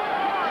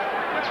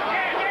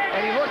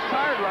 And he looks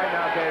tired right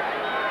now, Dave.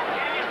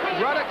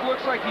 Ruddock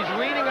looks like he's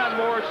leaning on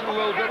Morrison a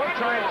little bit to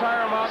try and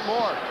tire him out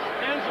more.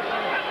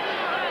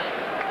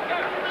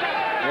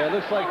 Yeah, it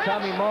looks like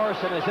Tommy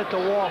Morrison has hit the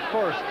wall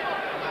first.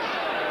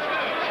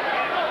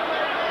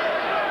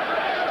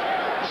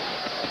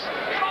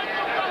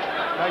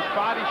 Nice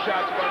body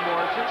shots by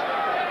Morrison.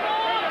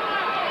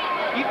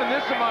 Even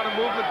this amount of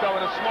movement, though,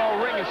 in a small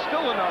ring is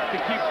still enough to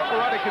keep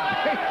Ruddock at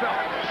bay, though.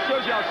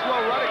 Shows you how slow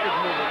Ruddock is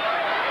moving.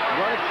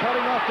 Ruddock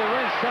cutting off the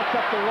ring, sets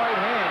up the right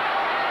hand.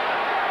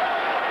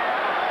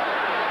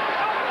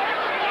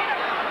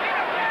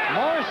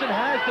 Morrison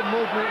has the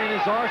movement in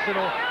his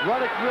arsenal.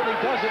 Ruddock really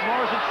doesn't.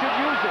 Morrison should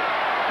use it.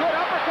 Good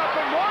uppercut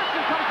from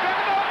Morrison. Comes back.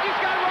 Oh, he's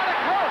got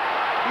Ruddock hurt.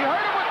 He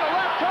hurt him with the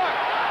left hook.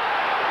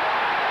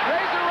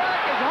 Razor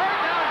Ruddock is hurt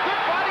now.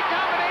 Good body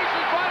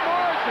combinations by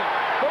Morrison.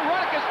 But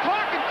Ruddock is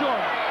talking to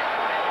him.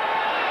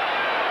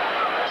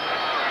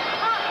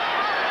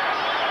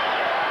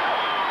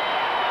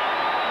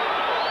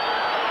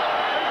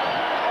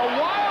 A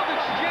wild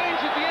exchange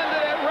at the end of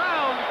that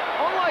round.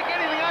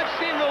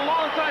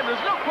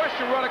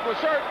 Razor Ruddock was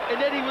hurt,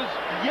 and then he was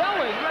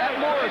yelling at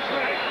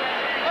Morrison.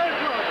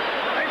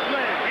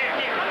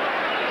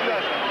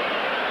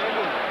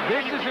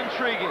 This is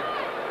intriguing.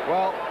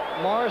 Well,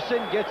 Morrison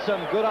gets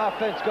some good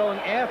offense going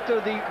after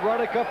the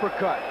Ruddock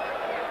uppercut.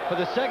 For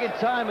the second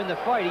time in the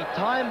fight, he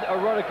timed a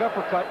Ruddock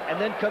uppercut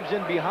and then comes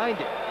in behind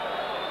it.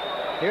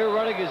 Here,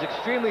 Ruddock is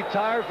extremely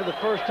tired for the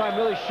first time,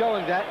 really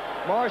showing that.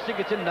 Morrison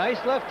gets a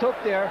nice left hook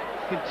there,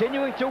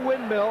 continuing to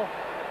windmill.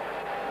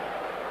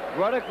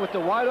 Ruddock with the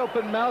wide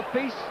open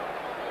mouthpiece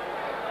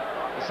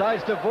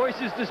decides to voice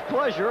his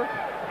displeasure.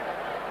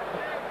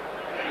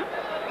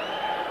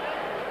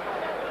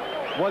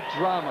 What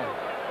drama.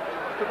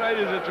 Tonight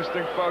is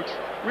interesting, folks.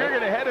 We're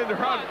going to head into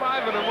round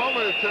 5 in a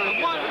moment or two. A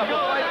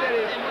fight that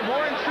is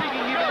more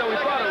intriguing even though we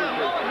thought it would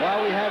be.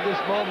 While we have this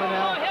moment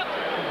now,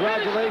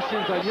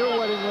 congratulations on your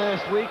wedding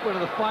last week, one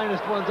of the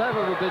finest ones I've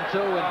ever been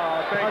to. And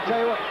I'll tell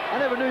you what, I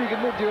never knew you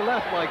could move to your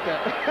left like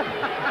that.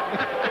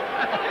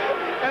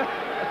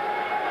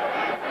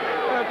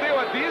 I'll tell you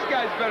what, these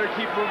guys better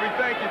keep moving.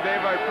 Thank you,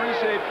 Dave. I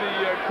appreciate the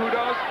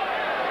kudos.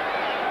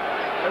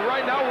 And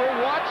right now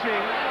we're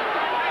watching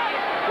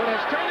what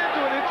has turned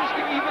into an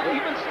interesting,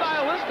 even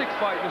stylistic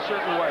fight in a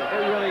certain way.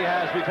 It really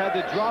has. We've had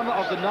the drama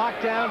of the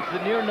knockdowns,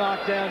 the near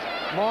knockdowns.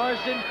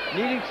 Morrison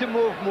needing to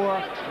move more.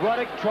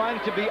 Ruddock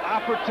trying to be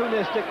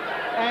opportunistic.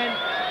 And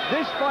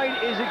this fight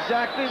is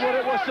exactly what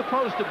it was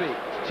supposed to be.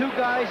 Two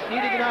guys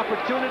needing an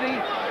opportunity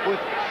with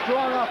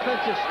strong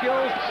offensive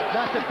skills,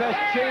 not the best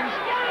chins,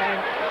 and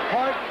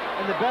heart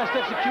and the best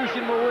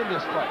execution will win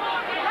this fight.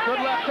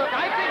 Good left hook.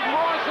 I think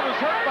Morrison was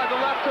hurt by the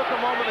left hook a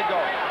moment ago.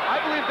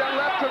 I believe that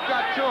left hook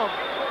got to him.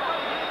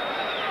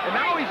 And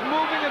now he's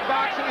moving in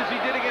boxing as he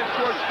did against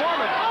George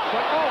Foreman.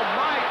 But oh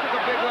my, took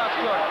a big left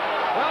hook.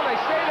 Well, they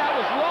say that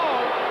was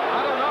low.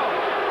 I don't know.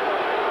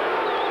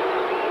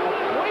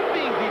 A point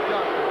being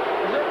deducted.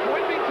 Is there a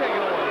point being taken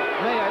away?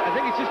 May, I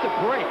think it's just a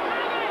break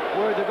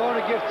where they're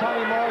going to give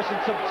Tommy Morrison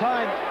some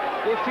time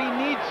if he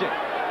needs it.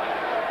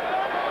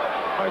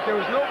 All right, there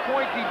was no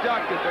point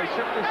deducted. They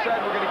simply said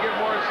we're going to give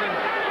Morrison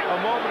a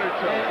moment or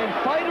two. And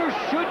fighters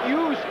should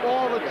use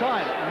all the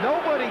time.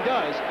 Nobody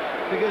does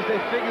because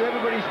they figure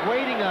everybody's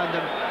waiting on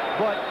them.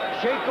 But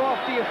shake off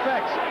the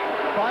effects.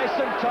 Buy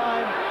some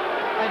time.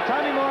 And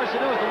Tommy Morrison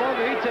knows the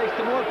longer he takes,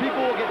 the more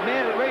people will get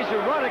mad at Razor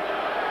Ruddock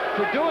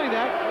for doing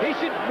that. He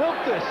should milk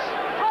this.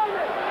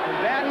 And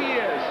that he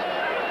is.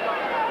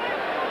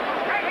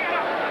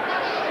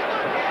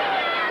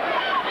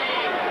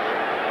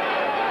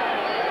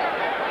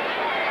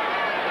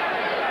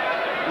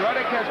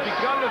 Ruddock has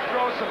begun to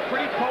throw some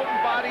pretty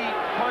potent body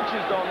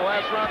punches, though, in the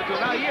last round or two.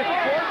 Now he is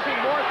forcing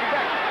Morrison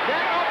back.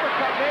 That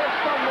uppercut may have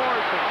stunned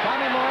Morrison.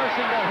 Tommy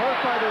Morrison got hurt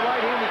by the right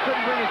hand. He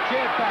couldn't bring his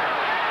jab back.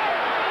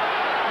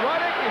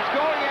 Ruddock is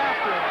going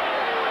after him.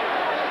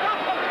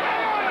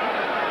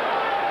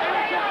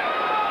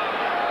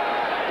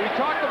 We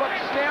talked about the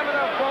stamina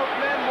of both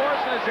men.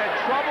 Morrison has had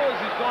trouble as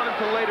he's gone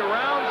into later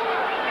rounds.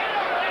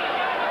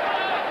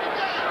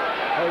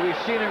 Hey,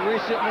 we've seen it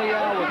recently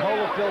with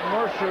Holyfield,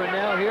 Mercer, and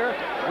now here,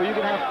 where you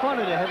can have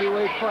fun in a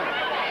heavyweight fight.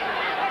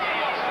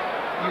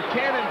 You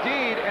can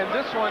indeed, and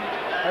this one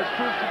has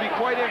proved to be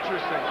quite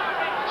interesting.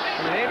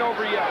 And it ain't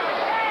over yet.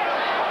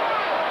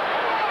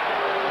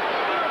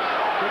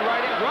 Good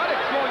right hand.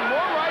 Ruddock throwing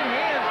more right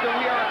hands than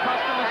we are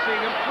accustomed to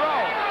seeing him throw.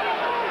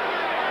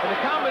 And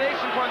the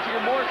combination punching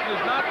of Morrison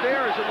is not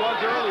there as it was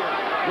earlier.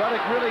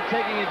 Ruddock really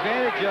taking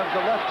advantage of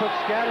the left hook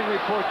scouting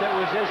report that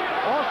was his.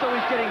 Also,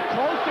 he's getting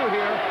closer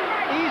here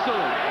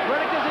easily.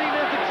 Ruddock doesn't even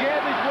have to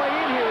jab his way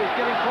in here. He's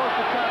getting close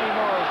to Tommy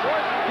Morrison.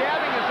 Morrison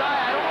dabbing his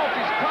eye. I don't know if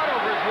he's cut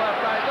over his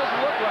left eye. It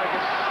doesn't look like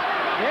it.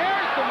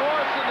 There's the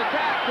Morrison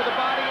attack to the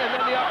body and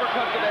then the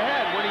uppercut to the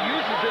head. When he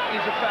uses it,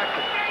 he's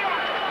effective.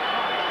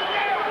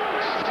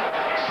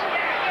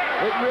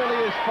 It really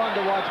is fun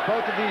to watch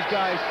both of these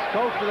guys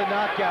go for the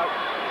knockout,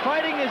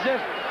 fighting as if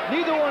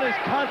neither one is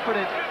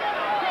confident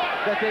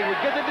that they would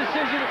get the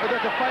decision or that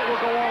the fight will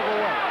go all the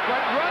way.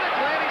 But Ruddock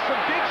landing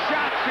some big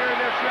shots here in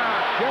this round.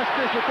 Just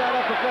as with that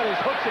uppercut,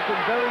 his hooks have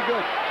been very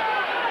good.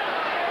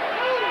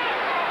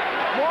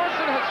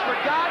 Morrison has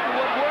forgotten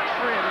what works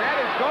for him, and that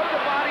is go to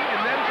the body and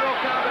then throw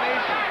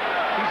combination.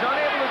 He's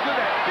unable to do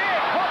that.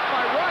 Big hook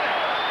by Ruddock,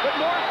 but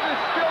Morrison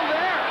is still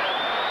there.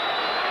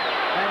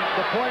 And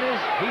the point is,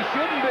 he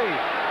shouldn't be.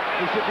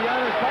 He should be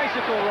on his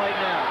bicycle right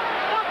now.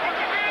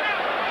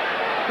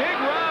 Big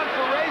round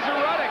for Razor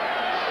Ruddock.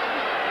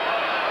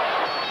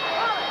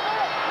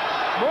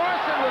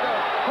 Morrison with a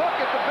hook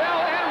at the bell,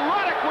 and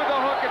Ruddock with a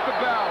hook at the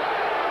bell.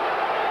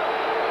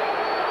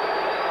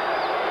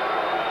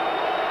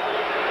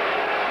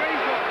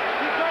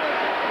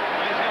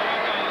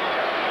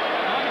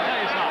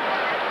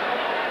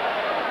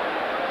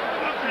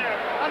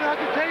 I don't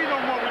have to tell you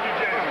no more with the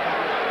jab.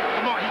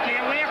 Come on, he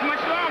can't last much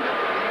longer.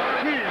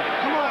 Here,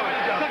 come on,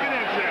 suck it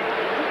in, Jim.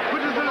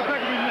 Put this in the back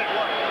of his neck.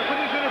 Put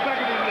this in the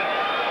back of his neck.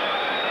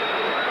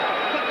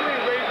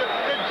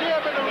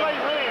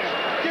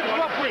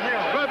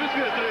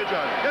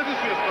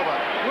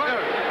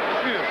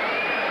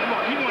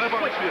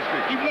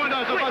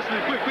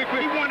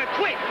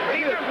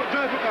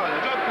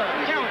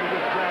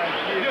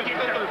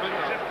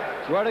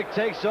 Ruddock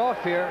takes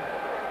off here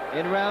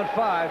in round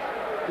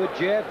 5. Good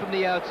jab from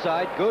the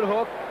outside. Good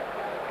hook.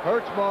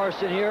 Hurts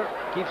Morrison here.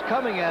 Keeps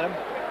coming at him.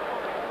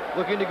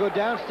 Looking to go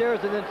downstairs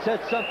and then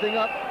set something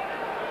up.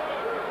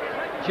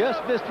 Just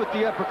missed with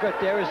the uppercut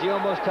there as he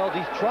almost held.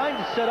 He's trying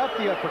to set up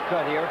the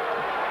uppercut here.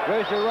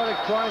 Razor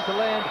Ruddock trying to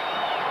land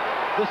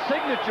the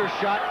signature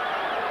shot,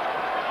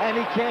 and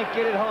he can't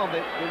get it home.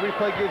 The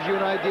replay gives you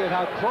an idea of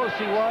how close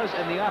he was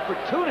and the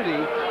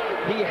opportunity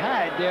he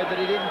had there that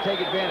he didn't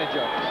take advantage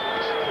of.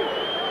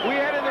 We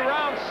head into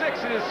round 6.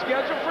 It is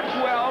scheduled for 12.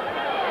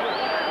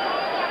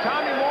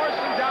 Tommy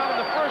Morrison down in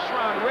the first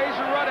round.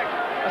 Razor Ruddock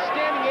a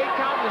standing 8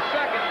 count in the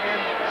second. And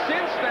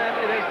since then,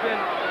 it has been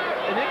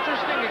an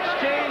interesting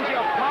exchange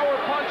of power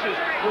punches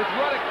with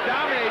Ruddock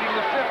dominating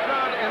the 5th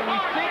round, and we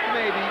think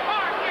maybe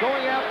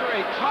going after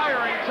a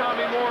tiring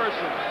Tommy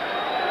Morrison.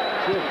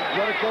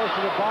 Ruddock goes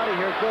to the body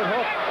here. Good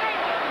hook.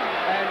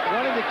 And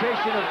one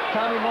indication of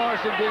Tommy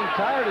Morrison being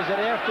tired is that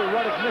after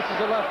Ruddock misses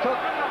a left hook,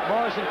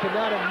 Morrison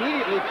cannot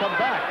immediately come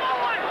back.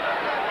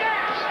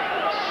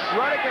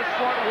 Ruddock has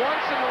fought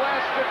once in the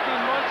last 15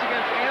 months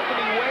against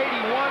Anthony Wade.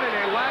 He won in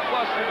a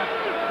lackluster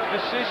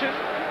decision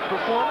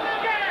performance.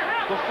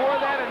 Before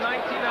that, in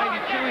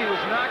 1992, he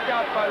was knocked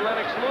out by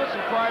Lennox Lewis,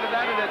 and prior to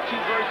that, he had 2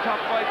 very tough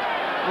fights,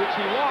 which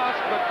he lost,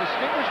 but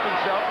distinguished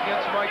himself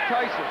against Mike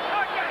Tyson.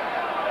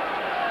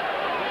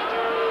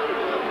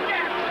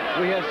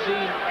 We have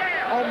seen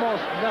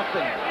almost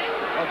nothing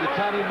of the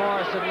Tommy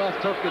Morrison left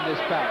hook in this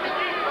bout.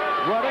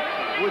 Ruddock,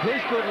 with his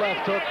good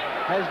left hook,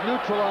 has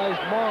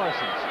neutralized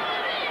Morrison's.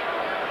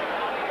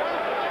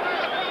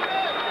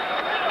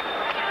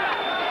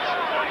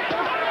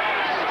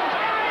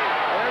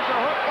 There's a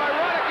hook by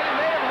Ruddock, and he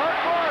may have hurt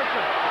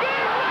Morrison.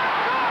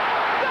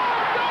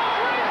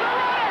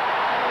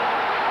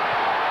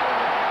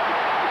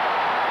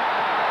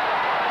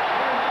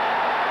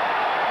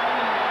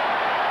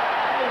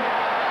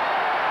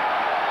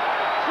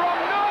 From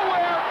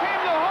nowhere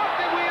came the hook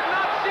that we have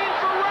not seen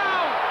for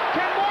rounds.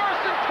 Can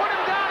Morrison put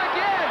him down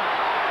again?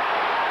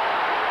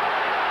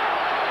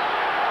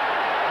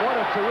 What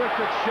a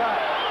terrific shot.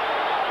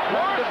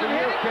 Morrison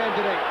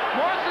candidate.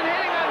 Morrison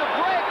hitting on the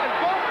break, and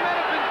both men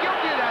have been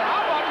guilty of that.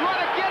 How about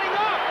Ruddock getting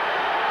up?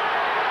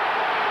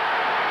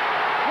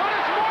 What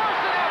does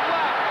Morrison have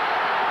left?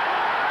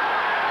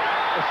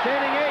 A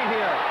standing 8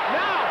 here.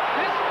 Now,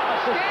 this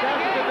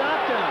standing 8. The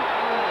knockdown.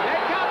 That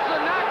counts as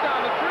a knockdown.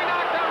 The 3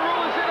 knockdown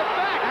rule is in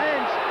effect.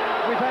 And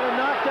we've had a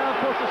knockdown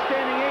plus a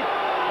standing 8.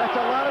 That's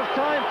a lot of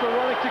time for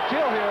Ruddock to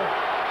kill here.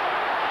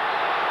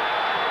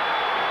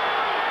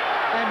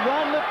 And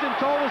Ron Lipton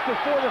told us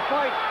before the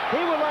fight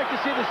he would like to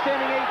see the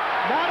standing 8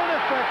 not in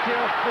effect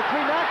here. The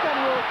 3 knockdown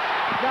rule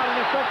not in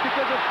effect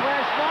because of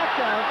flash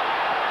knockdowns.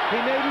 He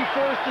may be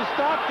forced to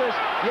stop this,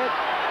 yet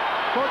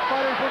both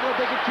fighters look like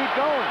they can keep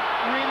going.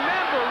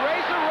 Remember,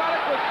 Razor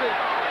Ruddock was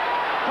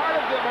part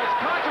of the most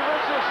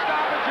controversial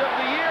stoppage of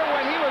the year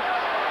when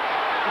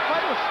the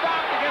fight was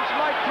stopped against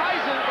Mike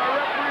Tyson by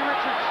referee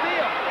Richard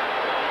Steele.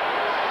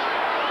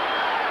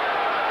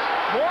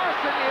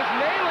 Morrison is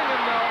nailing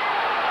him though,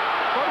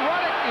 but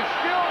Ruddock is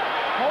still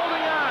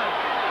holding on.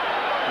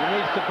 He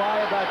needs to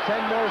buy about 10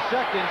 more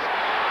seconds,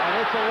 and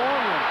it's a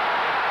long one.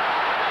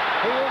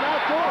 He will not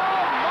do it.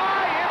 Oh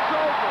my, it's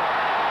over.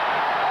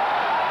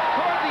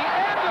 Toward the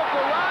end of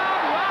the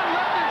round, Ron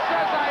Lipton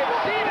says, I have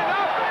seen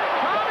enough.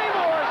 Tommy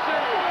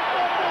Morrison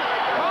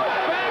comes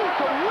back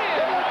to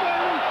win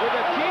with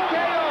a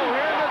TKO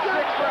here in the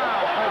 6th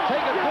round. Now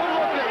take a good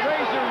look at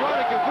Razor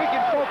Ruddock if we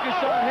can focus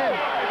on him.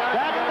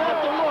 That's not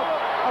the look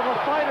of a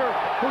fighter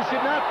who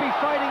should not be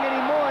fighting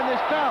anymore in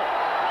this bout.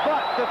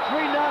 But the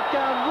 3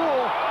 knockdown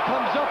rule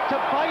comes up to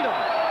bite him.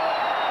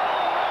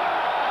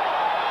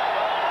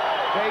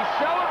 They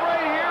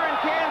celebrate here in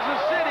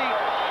Kansas City.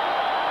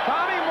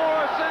 Tommy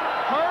Morrison,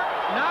 hurt,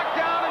 knocked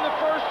down in the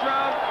 1st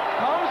round,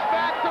 comes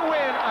back to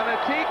win on a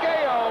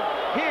TKO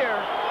here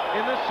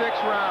in the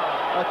 6th round.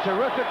 A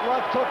terrific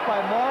left hook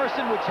by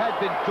Morrison, which had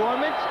been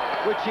dormant,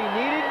 which he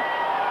needed.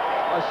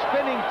 A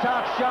spinning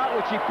top shot,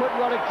 which he put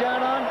Ruddock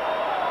down on.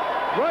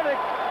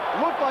 Ruddock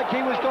looked like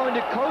he was going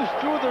to coast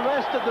through the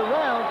rest of the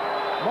round.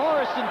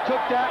 Morrison took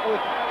that with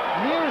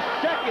mere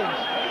seconds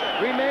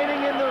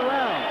remaining in the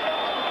round.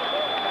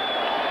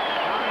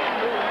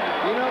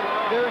 You know,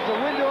 there's a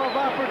window of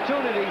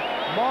opportunity.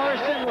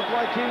 Morrison looked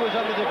like he was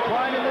on the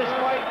decline in this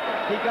fight.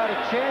 He got a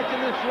chance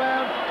in this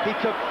round. He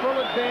took full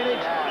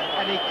advantage,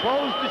 and he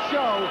closed the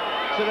show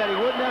so that he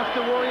wouldn't have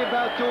to worry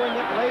about doing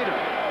it later.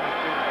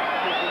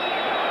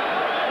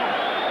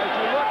 As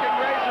you look at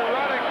Razor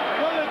Ruddock,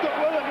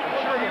 I'm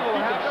sure he will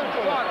have some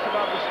thoughts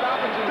about the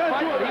stoppage in the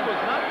fight, but he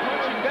was not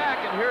punching back,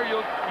 and here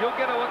you'll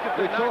get a look at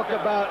the We talk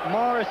about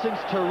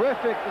Morrison's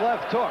terrific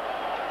left hook.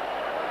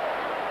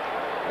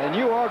 And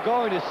you are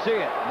going to see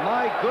it.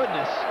 My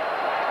goodness.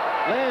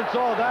 Lands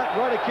all that.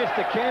 Ruddock hits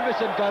the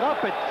canvas and got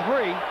up at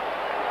 3.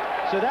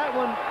 So that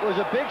one was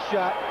a big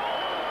shot.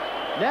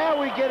 Now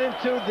we get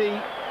into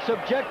the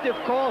subjective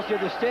calls here,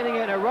 the standing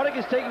 8. Now Ruddock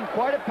is taking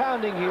quite a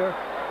pounding here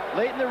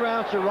late in the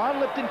round. So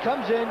Ron Lipton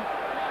comes in,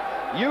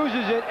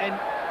 uses it, and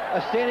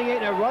a standing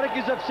 8. Now, Ruddock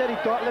is upset. He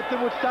thought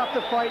Lipton would stop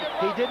the fight.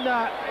 He did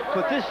not.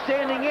 But this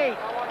standing 8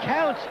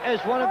 counts as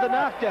one of the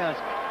knockdowns.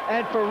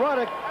 And for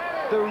Ruddock,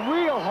 the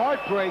real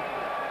heartbreak,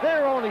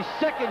 there are only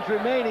seconds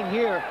remaining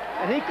here,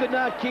 and he could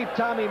not keep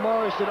Tommy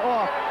Morrison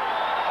off.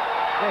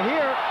 Now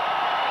here,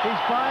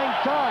 he's buying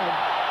time.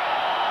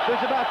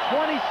 There's about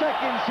 20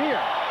 seconds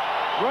here.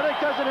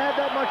 Ruddock doesn't have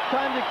that much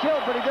time to kill,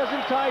 but he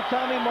doesn't tie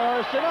Tommy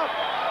Morrison up.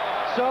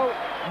 So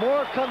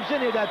Moore comes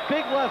in here. That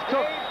big left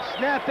hook,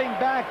 snapping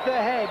back the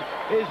head,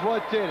 is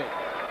what did it.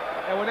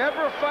 And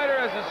whenever a fighter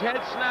has his head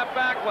snapped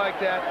back like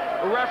that,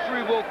 a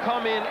referee will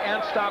come in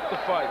and stop the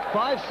fight.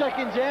 5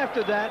 seconds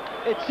after that,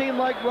 it seemed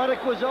like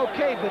Ruddock was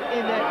okay, but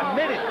in that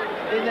minute,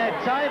 in that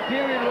time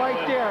period right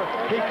there,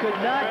 he could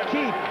not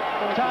keep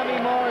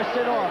Tommy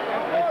Morrison off.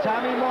 And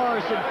Tommy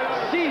Morrison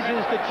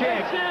seizes the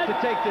chance to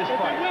take this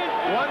fight.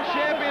 One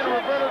champion,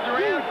 Roberto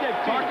Duran,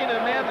 talking to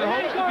a man that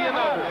hopes to be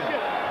another.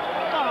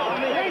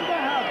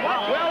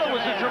 Well, it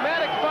was a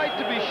dramatic fight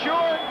to be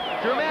sure.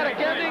 Dramatic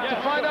ending. To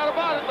find out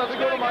about it, let's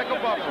go to Michael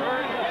Buffer.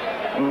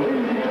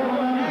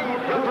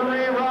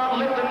 Referee Ron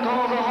Lipton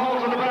calls a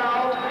halt to the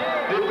bout.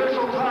 The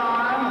official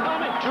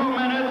time, 2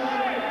 minutes,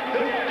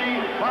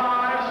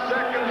 55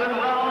 seconds in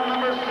round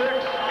number 6.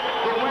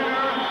 The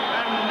winner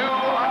and new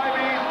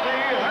IBC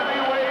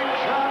heavyweight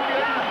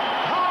champion,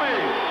 Tommy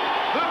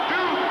the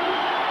Duke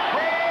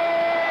Morrison.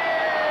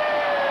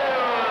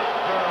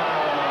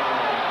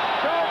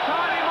 So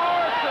Tommy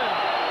Morrison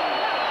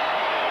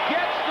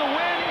gets the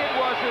win. It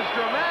was as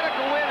dramatic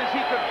a win as he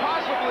could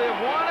possibly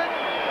have wanted.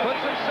 Puts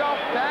himself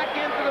back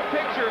into the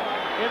picture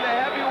in the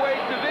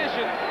heavyweight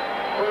division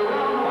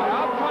by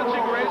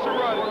out-punching Razor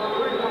Ruddock.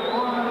 We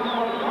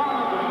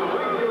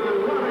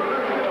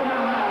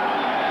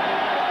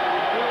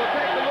will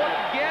take a look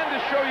again to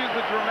show you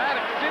the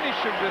dramatic finish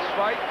of this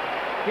fight.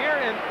 Here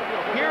in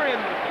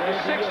the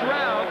 6th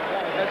round,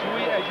 as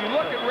you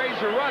look at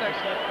Razor Ruddock,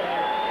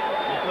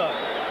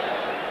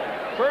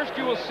 first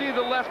you will see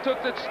the left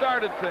hook that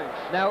started things.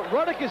 Now,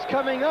 Ruddock is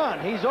coming on.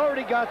 He's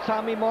already got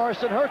Tommy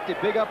Morrison hurt, the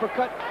big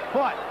uppercut.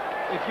 But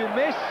if you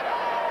miss,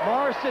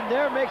 Morrison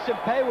there makes him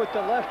pay with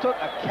the left hook,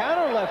 a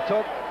counter left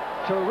hook.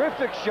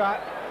 Terrific shot.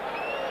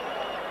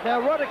 Now,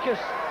 Ruddock is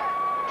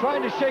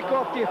trying to shake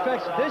off the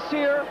effects of this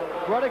here.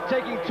 Ruddock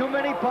taking too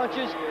many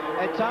punches,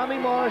 and Tommy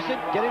Morrison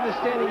getting the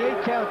standing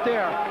 8 count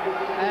there.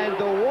 And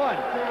the one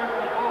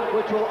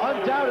which will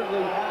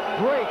undoubtedly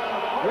break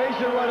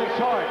Razor Ruddock's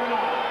heart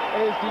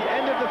is the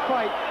end of the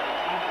fight.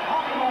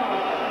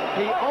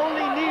 He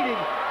only needed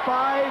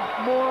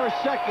 5 more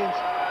seconds.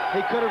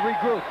 He could have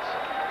regrouped.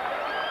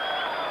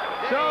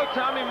 So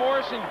Tommy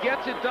Morrison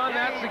gets it done.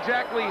 That's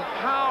exactly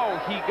how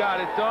he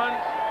got it done.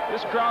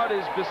 This crowd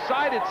is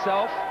beside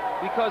itself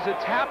because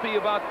it's happy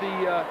about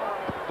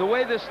the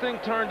way this thing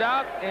turned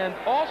out, and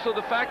also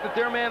the fact that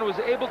their man was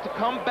able to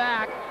come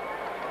back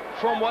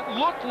from what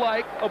looked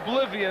like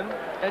oblivion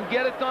and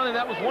get it done. And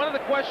that was one of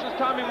the questions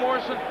Tommy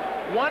Morrison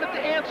wanted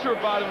to answer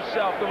about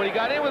himself, that when he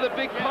got in with a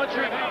big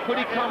puncher, could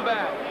he come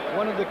back?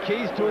 One of the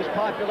keys to his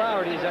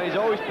popularity is that he's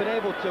always been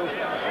able to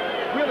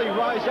really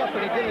rise up, and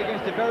he did it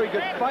against a very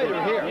good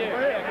fighter here.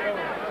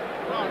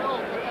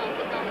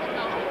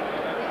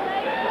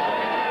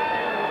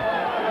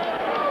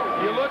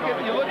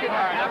 You look at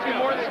Happy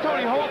Morrison,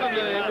 Tony Holden,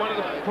 one of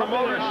the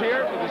promoters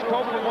here, with his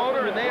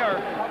co-promoter, and they are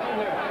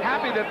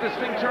happy that this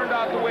thing turned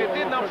out the way it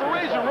did. Now, for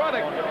Razor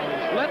Ruddock,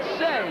 let's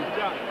say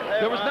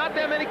there was not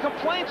that many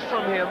complaints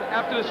from him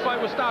after this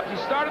fight was stopped. He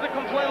started to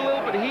complain a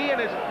little, but he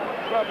and his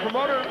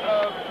promoter,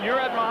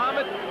 Murad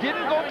Muhammad,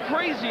 didn't go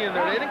crazy in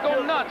there. They didn't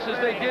go nuts as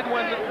they did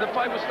when the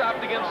fight was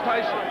stopped against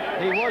Tyson.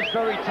 He was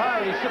very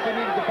tired. He simply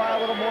needed to buy a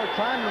little more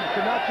time and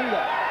could not do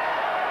that.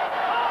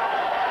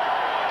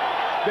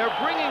 They're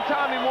bringing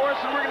Tommy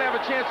Morrison. We're going to have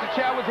a chance to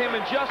chat with him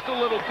in just a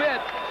little bit.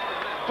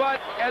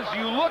 But as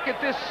you look at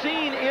this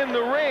scene in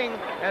the ring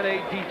and a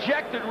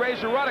dejected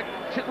Razor Ruddock,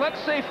 let's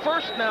say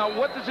first now,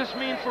 what does this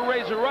mean for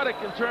Razor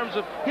Ruddock in terms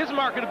of his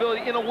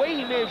marketability? In a way,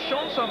 he may have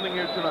shown something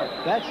here tonight.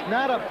 That's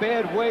not a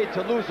bad way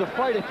to lose a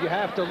fight if you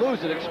have to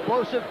lose it.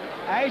 Explosive.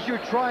 As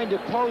you're trying to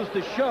close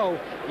the show,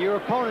 your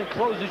opponent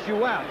closes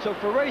you out. So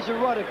for Razor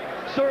Ruddock,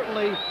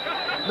 certainly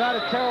not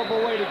a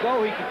terrible way to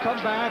go. He could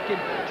come back and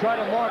try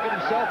to market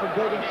himself and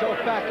build himself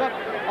back up.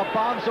 A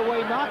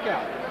bombs-away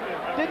knockout.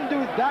 Didn't do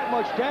that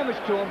much damage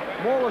to him.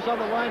 More was on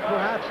the line,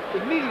 perhaps,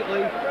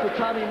 immediately for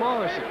Tommy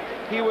Morrison.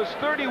 He is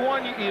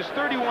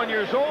 31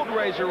 years old,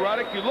 Razor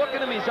Ruddock. You look at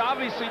him, he's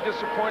obviously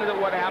disappointed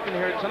at what happened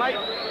here tonight.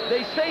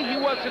 They say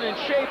he wasn't in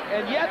shape,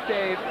 and yet,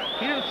 Dave,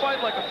 he didn't fight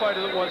like a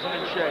fighter that wasn't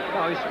in shape.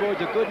 No, he scored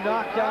a good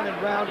knockdown in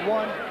round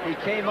 1. He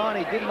came on,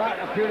 he did not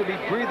appear to be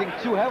breathing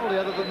too heavily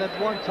other than that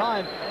one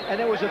time, and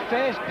it was a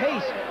fast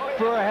pace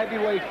for a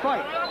heavyweight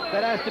fight.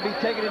 That has to be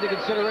taken into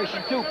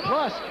consideration, too.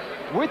 Plus,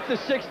 with the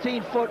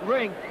 16-foot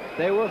ring,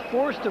 they were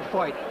forced to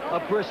fight a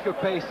brisker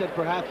pace that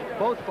perhaps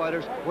both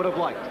fighters would have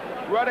liked.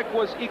 Ruddock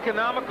was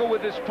economical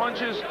with his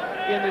punches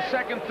in the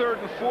 2nd,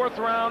 3rd, and 4th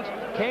rounds.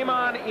 Came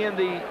on in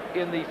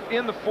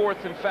the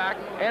 4th, in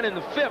fact, and in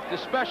the 5th,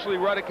 especially.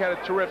 Ruddock had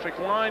a terrific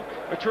round.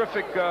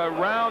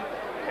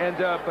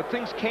 but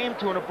things came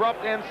to an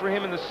abrupt end for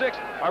him in the 6th,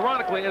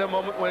 ironically at a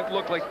moment when it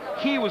looked like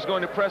he was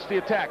going to press the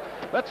attack.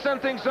 Let's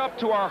send things up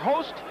to our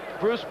host,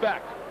 Bruce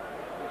Beck.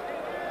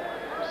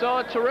 So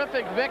a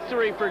terrific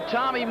victory for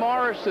Tommy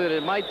Morrison,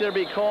 and might there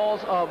be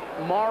calls of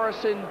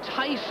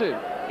Morrison-Tyson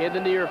in the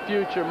near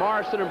future.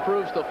 Morrison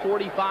improves to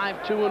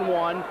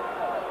 45-2-1.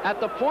 At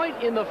the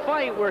point in the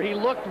fight where he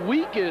looked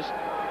weakest,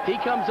 he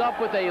comes up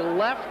with a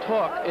left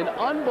hook, an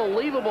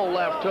unbelievable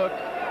left hook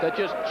that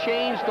just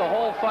changed the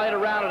whole fight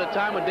around at a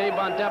time when Dave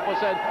Von Temple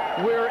said,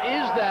 "Where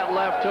is that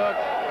left hook?"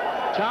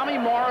 Tommy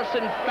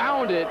Morrison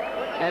found it,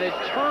 and it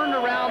turned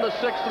around the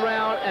 6th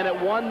round, and it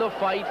won the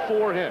fight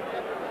for him.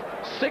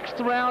 6th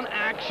round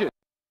action.